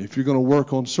motorcycle journey, if you're going to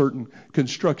work on certain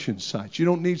construction sites. You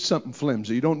don't need something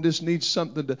flimsy. You don't just need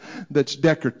something that's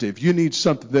decorative. You need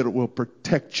something that will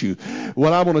protect you.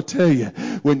 What I want to tell you,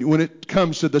 when it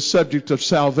comes to the subject of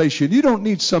salvation, you don't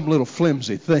need some little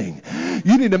flimsy thing.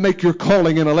 You need to make your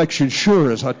calling and election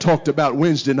sure, as I talked about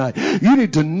Wednesday night. You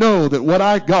need to know that what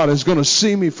I got is going to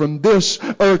see me from this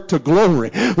earth to glory.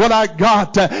 What I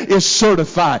got is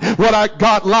certified. What I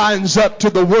got lines up to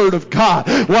the Word of God.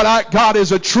 What I got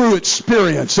is a true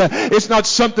experience. It's not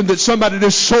something that somebody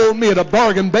just sold me at a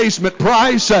bargain basement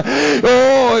price.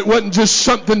 It wasn't just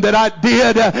something that I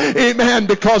did, amen,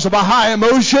 because of a high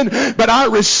emotion, but I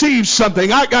received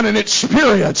something. I got an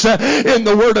experience in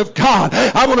the Word of God.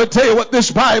 I want to tell you what this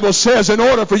Bible says. In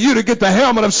order for you to get the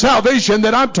helmet of salvation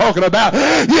that I'm talking about,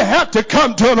 you have to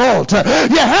come to an altar.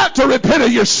 You have to repent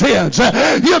of your sins.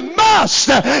 You must,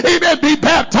 amen, be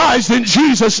baptized in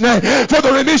Jesus' name for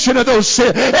the remission of those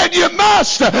sins. And you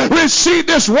must receive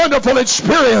this wonderful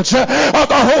experience of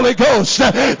the Holy Ghost.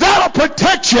 That'll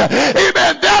protect you.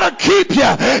 Amen. That'll keep you.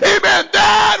 Amen.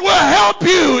 That will help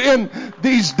you in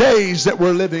these days that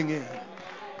we're living in.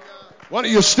 Why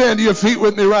don't you stand to your feet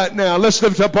with me right now? Let's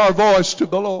lift up our voice to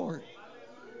the Lord.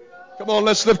 Come on,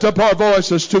 let's lift up our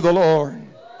voices to the Lord.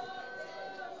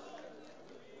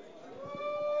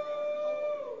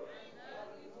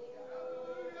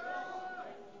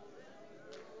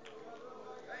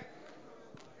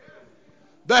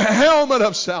 The helmet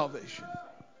of salvation.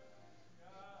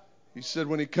 He said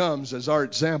when he comes as our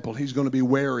example, he's going to be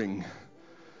wearing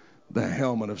the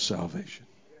helmet of salvation.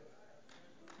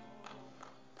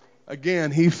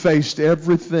 Again, he faced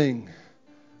everything.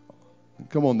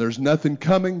 Come on, there's nothing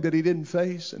coming that he didn't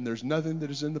face, and there's nothing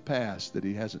that is in the past that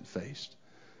he hasn't faced.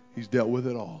 He's dealt with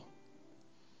it all.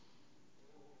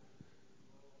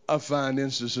 I find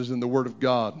instances in the Word of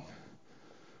God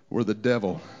where the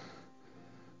devil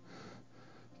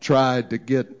tried to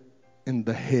get in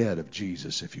the head of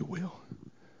Jesus, if you will.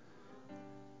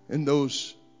 In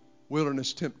those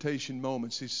wilderness temptation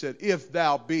moments, he said, if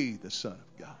thou be the Son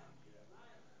of God,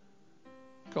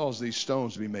 cause these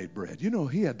stones to be made bread. You know,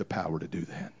 he had the power to do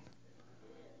that.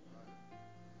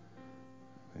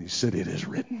 He said, it is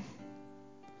written.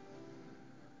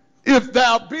 If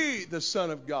thou be the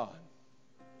Son of God,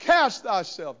 cast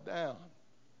thyself down.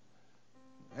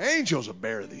 Angels will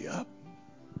bear thee up.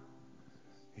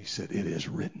 He said, it is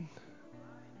written.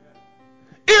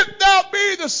 If thou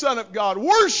be the Son of God,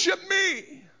 worship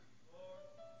me.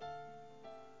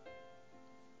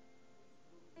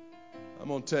 I'm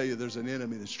going to tell you, there's an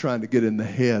enemy that's trying to get in the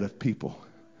head of people.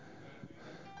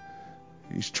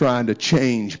 He's trying to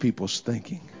change people's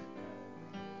thinking.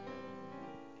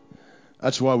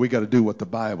 That's why we got to do what the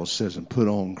Bible says and put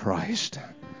on Christ.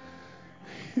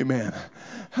 Amen.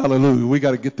 Hallelujah. We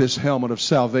got to get this helmet of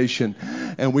salvation,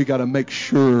 and we got to make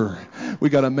sure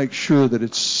that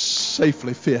it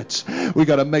safely fits. We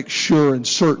got to make sure and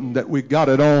certain that we got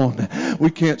it on.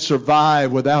 We can't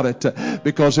survive without it,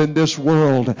 because in this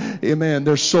world, amen,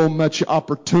 there's so much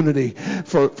opportunity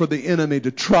for the enemy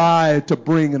to try to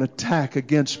bring an attack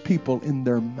against people in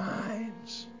their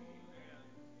minds.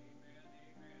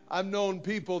 I've known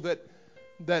people that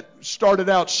that started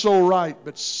out so right,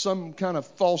 but some kind of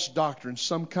false doctrine,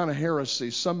 some kind of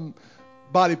heresy,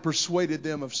 somebody persuaded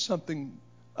them of something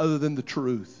other than the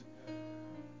truth.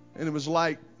 And it was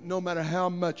like no matter how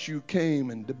much you came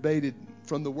and debated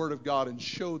from the Word of God and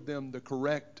showed them the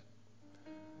correct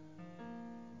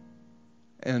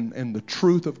and the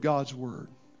truth of God's Word,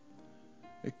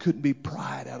 it couldn't be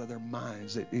pried out of their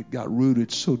minds. It got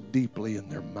rooted so deeply in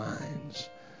their minds.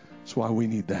 That's why we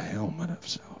need the helmet of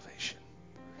salvation.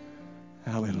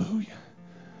 Hallelujah.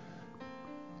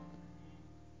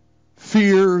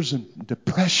 Fears and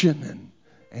depression and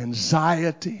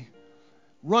anxiety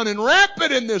running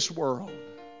rampant in this world.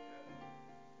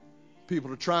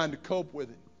 People are trying to cope with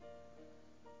it.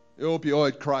 The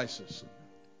opioid crisis.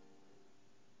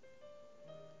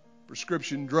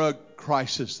 Prescription drug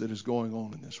crisis that is going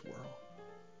on in this world.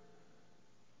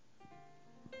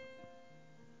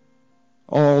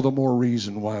 All the more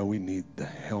reason why we need the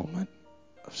helmet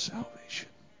of salvation.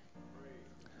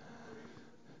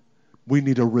 We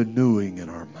need a renewing in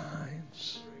our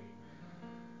minds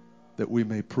that we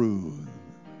may prove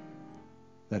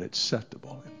that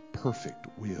acceptable and perfect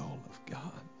will of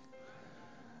God.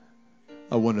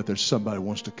 I wonder if there's somebody who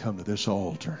wants to come to this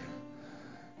altar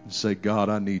and say, God,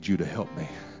 I need you to help me.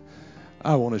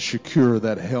 I want to secure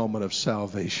that helmet of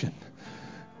salvation.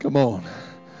 Come on.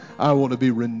 I want to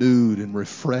be renewed and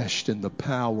refreshed in the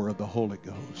power of the Holy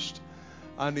Ghost.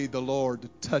 I need the Lord to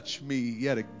touch me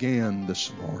yet again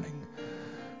this morning.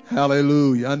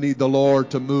 Hallelujah. I need the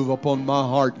Lord to move upon my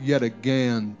heart yet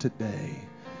again today.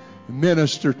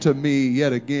 Minister to me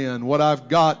yet again. What I've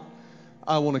got,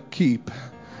 I want to keep.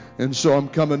 And so I'm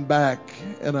coming back,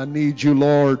 and I need you,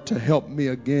 Lord, to help me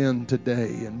again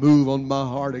today and move on my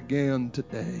heart again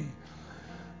today.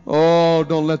 Oh,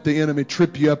 don't let the enemy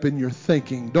trip you up in your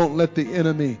thinking. Don't let the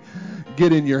enemy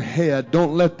get in your head.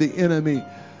 Don't let the enemy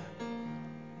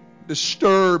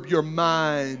disturb your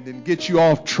mind and get you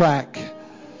off track.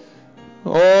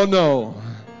 Oh, no.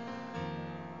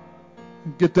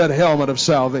 Get that helmet of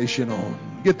salvation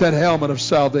on. Get that helmet of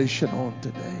salvation on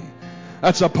today.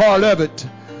 That's a part of it.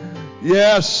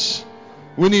 Yes,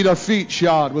 we need our feet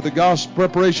shod with the gospel,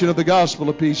 preparation of the gospel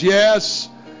of peace. Yes,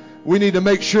 we need to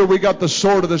make sure we got the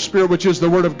sword of the Spirit, which is the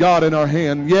Word of God, in our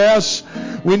hand. Yes,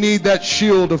 we need that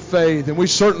shield of faith, and we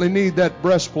certainly need that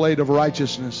breastplate of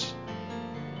righteousness.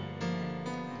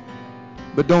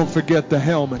 But don't forget the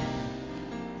helmet.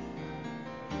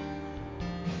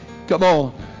 Come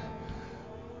on.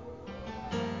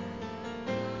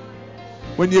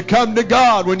 When you come to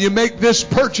God, when you make this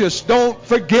purchase, don't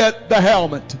forget the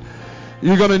helmet.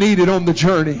 You're going to need it on the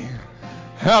journey.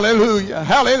 Hallelujah,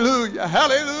 hallelujah,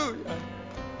 hallelujah.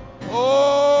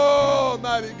 Oh,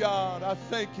 mighty God, I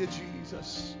thank you,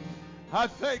 Jesus. I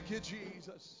thank you,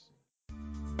 Jesus.